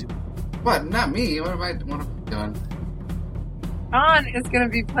friends is doing? What? Not me. What am I doing? John is going to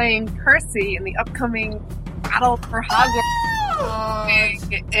be playing Percy in the upcoming Battle for Hogwarts.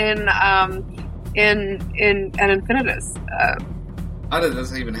 In Infinitus. How did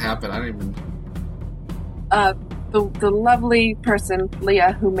this even happen? I don't even. The lovely person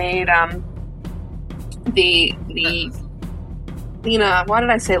Leah who made the Lena. Why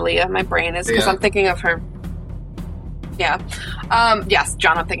did I say Leah? My brain is because I'm thinking of her. Yeah. Yes,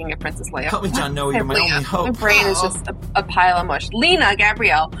 John. I'm thinking of Princess Leia. Help me, John. No, you're my only hope. My brain is just a pile of mush. Lena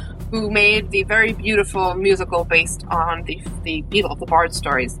Gabrielle, who made the very beautiful musical based on the Beatles, the Bard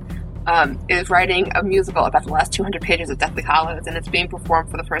stories, is writing a musical about the last 200 pages of Deathly Hallows, and it's being performed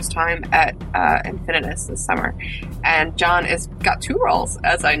for the first time at Infinitus this summer. And John has got 2 roles,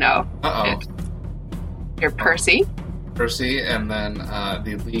 as I know. You're Percy. And then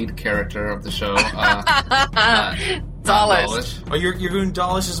the lead character of the show, Dawlish. Oh, you're doing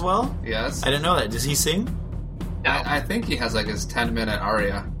Dawlish as well? Yes. I didn't know that. Does he sing? I think he has like his 10-minute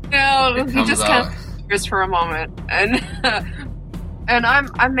aria. No, It he comes just out. kind of appears for a moment, and and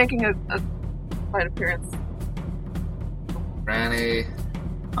I'm making a slight appearance. Granny.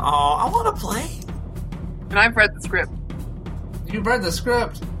 Oh, I want to play. And I've read the script. You read the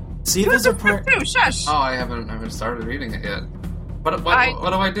script. See, You read there's the a part. script too. Shush! Oh, I haven't started reading it yet. What do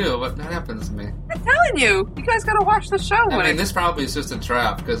I do? What happens to me? I'm telling you, you guys gotta watch the show. I mean, this probably is just a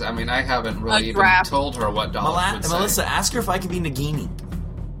trap, because, I mean, I haven't really even draft. told her what Dawlish would say. Melissa, ask her if I can be Nagini.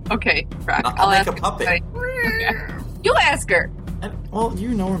 Okay, right. I'll make ask a her. puppet. Okay. You ask her. Well, you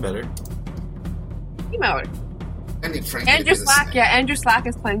know her better. Email her. I need Frankie to Andrew do this Slack, thing. yeah, Andrew Slack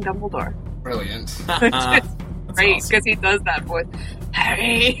is playing Dumbledore. Brilliant. That's Great, awesome. because he does that voice.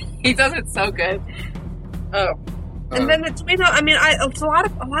 Harry, he does it so good. Oh, and then it's I mean, it's a lot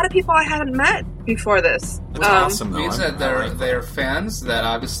of people I haven't met before this. That's awesome, though. means I that like they're fans that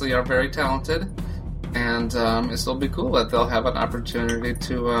obviously are very talented, and it'll be cool that they'll have an opportunity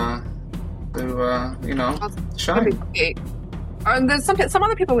to shine. Okay. There's some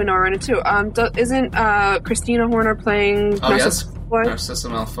other people we know are in it too. Isn't Christina Horner playing? Oh, yes. What? Narcissa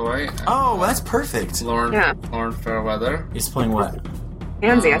Malfoy. Oh, well, that's perfect. Lauren Fairweather. He's playing what?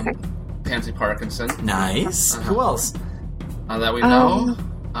 Pansy, I think. Pansy Parkinson. Nice. Uh-huh. Who else? That we know.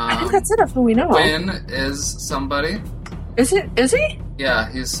 I think that's it of who we know. Wynn is somebody. Is he?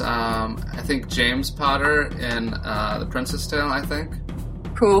 Yeah, he's I think James Potter in The Princess Tale, I think.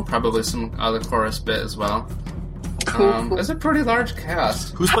 Cool. Probably some other chorus bit as well. Cool. It's a pretty large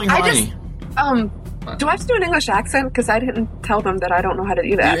cast. Who's playing I Hermione? Do I have to do an English accent? Because I didn't tell them that I don't know how to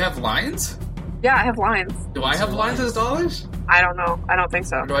do that. Do you have lines? Yeah, I have lines. Do I have lines as Dawlish? I don't know. I don't think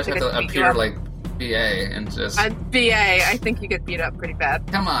so. Or do I just have to appear like BA and just... BA, I think you get beat up pretty bad.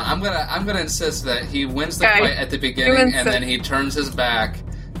 Come on, I'm gonna insist that he wins the Okay. fight at the beginning, and then he turns his back,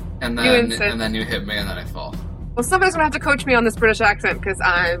 and then you hit me, and then I fall. Well, somebody's gonna have to coach me on this British accent because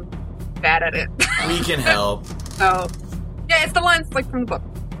I'm bad at it. We can help. So, yeah, it's the lines like from the book.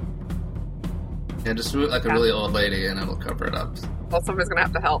 Yeah, just do it like a really old lady, and it'll cover it up. Well, somebody's gonna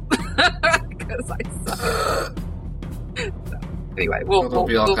have to help because I suck. So, anyway, It'll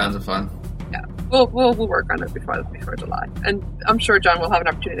be all kinds of fun. Yeah, we'll work on it before July, and I'm sure John will have an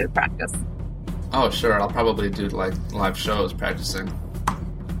opportunity to practice. Oh, sure. I'll probably do like live shows practicing.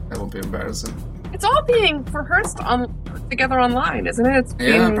 That won't be embarrassing. It's all being rehearsed together online, isn't it? It's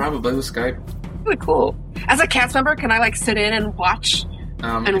being probably with Skype. really cool. As a cast member, can I like sit in and watch?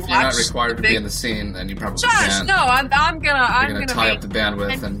 If you're not required to be in the scene, then you probably Josh, can't. no, I'm You're gonna tie make up the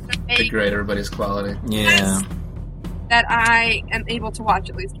bandwidth and degrade everybody's quality. Yeah. that I am able to watch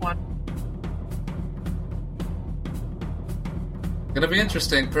at least one. Gonna be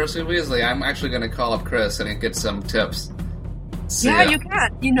interesting. Percy Weasley. I'm actually gonna call up Chris and get some tips. You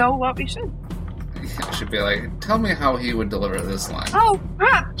can. You know what we should. I should be like, tell me how he would deliver this line. Oh,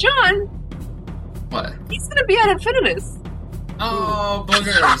 crap, John. What? He's gonna be at Infinitus. Oh,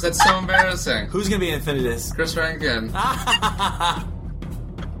 boogers. That's so embarrassing. Who's gonna be in Infinitus? Chris Rankin.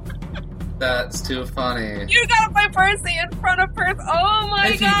 That's too funny. You gotta play Percy in front of Percy. Oh my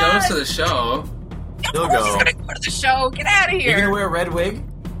god! If he goes to the show, He'll He's go. gonna go to the show. Get out of You're here! gonna wear a red wig?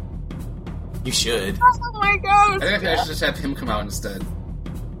 You should. Oh my god! I think I should just have him come out instead.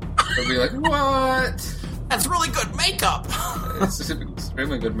 He'll be like, what? That's really good makeup. It's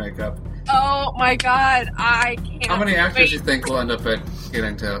extremely good makeup. Oh my god! I can't. How many actors wait. do you think will end up at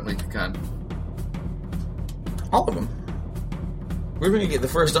getting to LeakyCon? All of them. We're gonna get the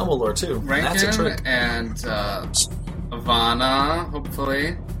first Dumbledore too. That's a Rankin trick. and Ivana,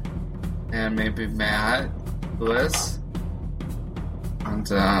 hopefully, and maybe Matt Lewis, and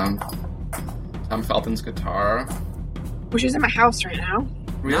Tom Felton's guitar. Well, she's in my house right now.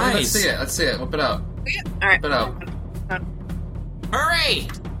 Really? Nice. Let's see it. Whip it out. All right. Whip it out. Hooray!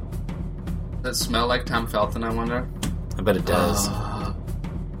 Does it smell like Tom Felton, I wonder? I bet it does.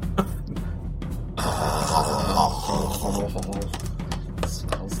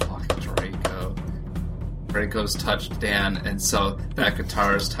 Smells like Draco. Draco's touched Dan, and so that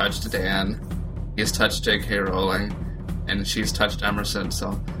guitar's touched Dan. He's touched J.K. Rowling, and she's touched Emerson,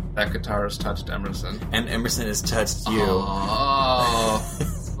 so that guitar's touched Emerson. And Emerson has touched you. Oh,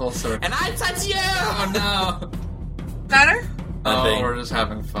 full circle. And I touch you! Oh no! Better? Oh, Nothing. we're just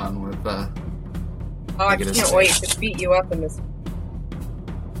having fun with Oh, I Look at can't us. wait to beat you up in this.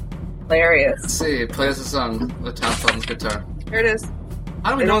 Hilarious. Let's see, play us a song with Tom Felton's guitar. Here it is.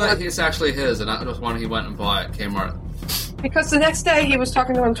 How do we I know don't that have- it's actually his and not just one he went and bought at Kmart? Because the next day he was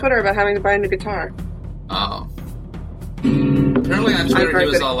talking on Twitter about having to buy a new guitar. Oh. Apparently on Twitter very he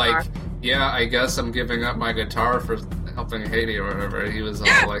was good all at like, Yeah, I guess I'm giving up my guitar for helping Haiti or whatever. He was all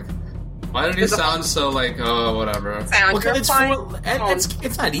like, why did he sound so like, oh, whatever? Sound, Well, you're it's, fine.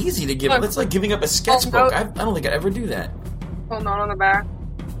 it's not easy to give. Look. It's like giving up a sketchbook. I don't think I'd ever do that. Hold on the back.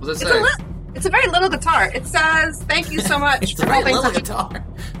 What does it It's say? it's a very little guitar. It says, "Thank you so much It's for a very helping." little such a-" guitar.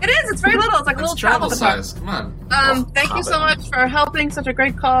 It is. It's very little. It's like a It's little travel guitar. size. Come on. Thank you so much for helping such a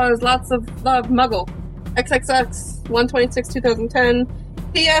great cause. Lots of love, Muggle. XXX 126/2010.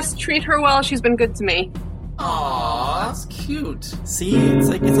 P.S. Treat her well. She's been good to me. Aww. That's cute. See, it's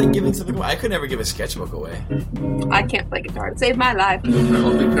like giving something away. I could never give a sketchbook away. I can't play guitar. It saved my life.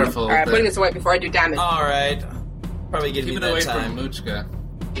 Well, be careful. All right, I'm putting this away before I do damage. All right. Probably give Keep me it that away time. from Moochka.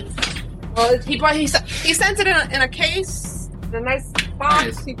 Well, he sent it in a case, in a nice box.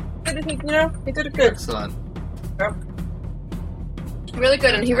 Nice. He did it. He did it good. Excellent. Really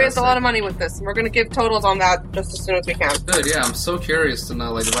good, and he raised a lot of money with this. And we're going to give totals on that just as soon as we can. Good, yeah. I'm so curious to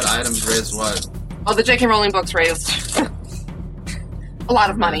know like what items raised what. Oh, the J.K. Rowling books raised a lot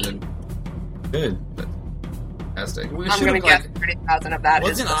of money. Good. Fantastic. We I'm should going to have get 30,000 of that.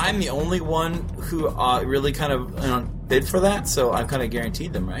 Wasn't I the only one who really kind of bid for that? So I'm kind of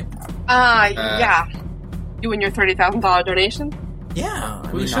guaranteed them, right? Yeah. You and your $30,000 donation? Yeah.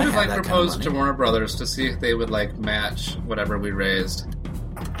 I We mean, should I have have that proposed kind to of money. Warner Brothers to see if they would like match whatever we raised.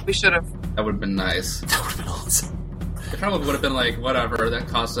 We should have. That would have been nice. That would have been awesome. It probably would have been like whatever. That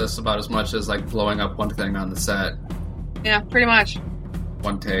cost us about as much as like blowing up one thing on the set. Yeah, pretty much.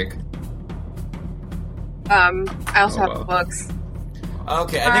 One take. I also Oh, have well. the books. Okay, I All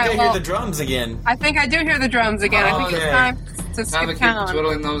think right, I well- hear the drums again. I think I do hear the drums again. I think it's Okay. time to Time to skip keep town.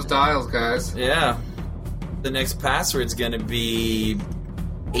 twiddling those dials, guys. Yeah. The next password's going to be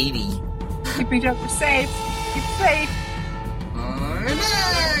 80. Keep each other safe. Keep safe. Hey!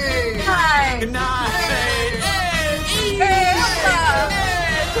 Hi. Good night. Hey, hello.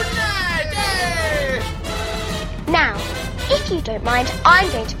 Good night. Hey. Now, if you don't mind,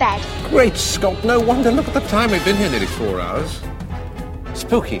 I'm going to bed. Great Scott, no wonder. Look at the time. We've been here nearly 4 hours.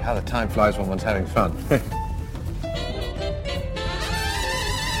 Spooky how the time flies when one's having fun.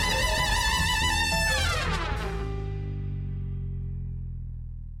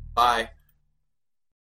 Bye.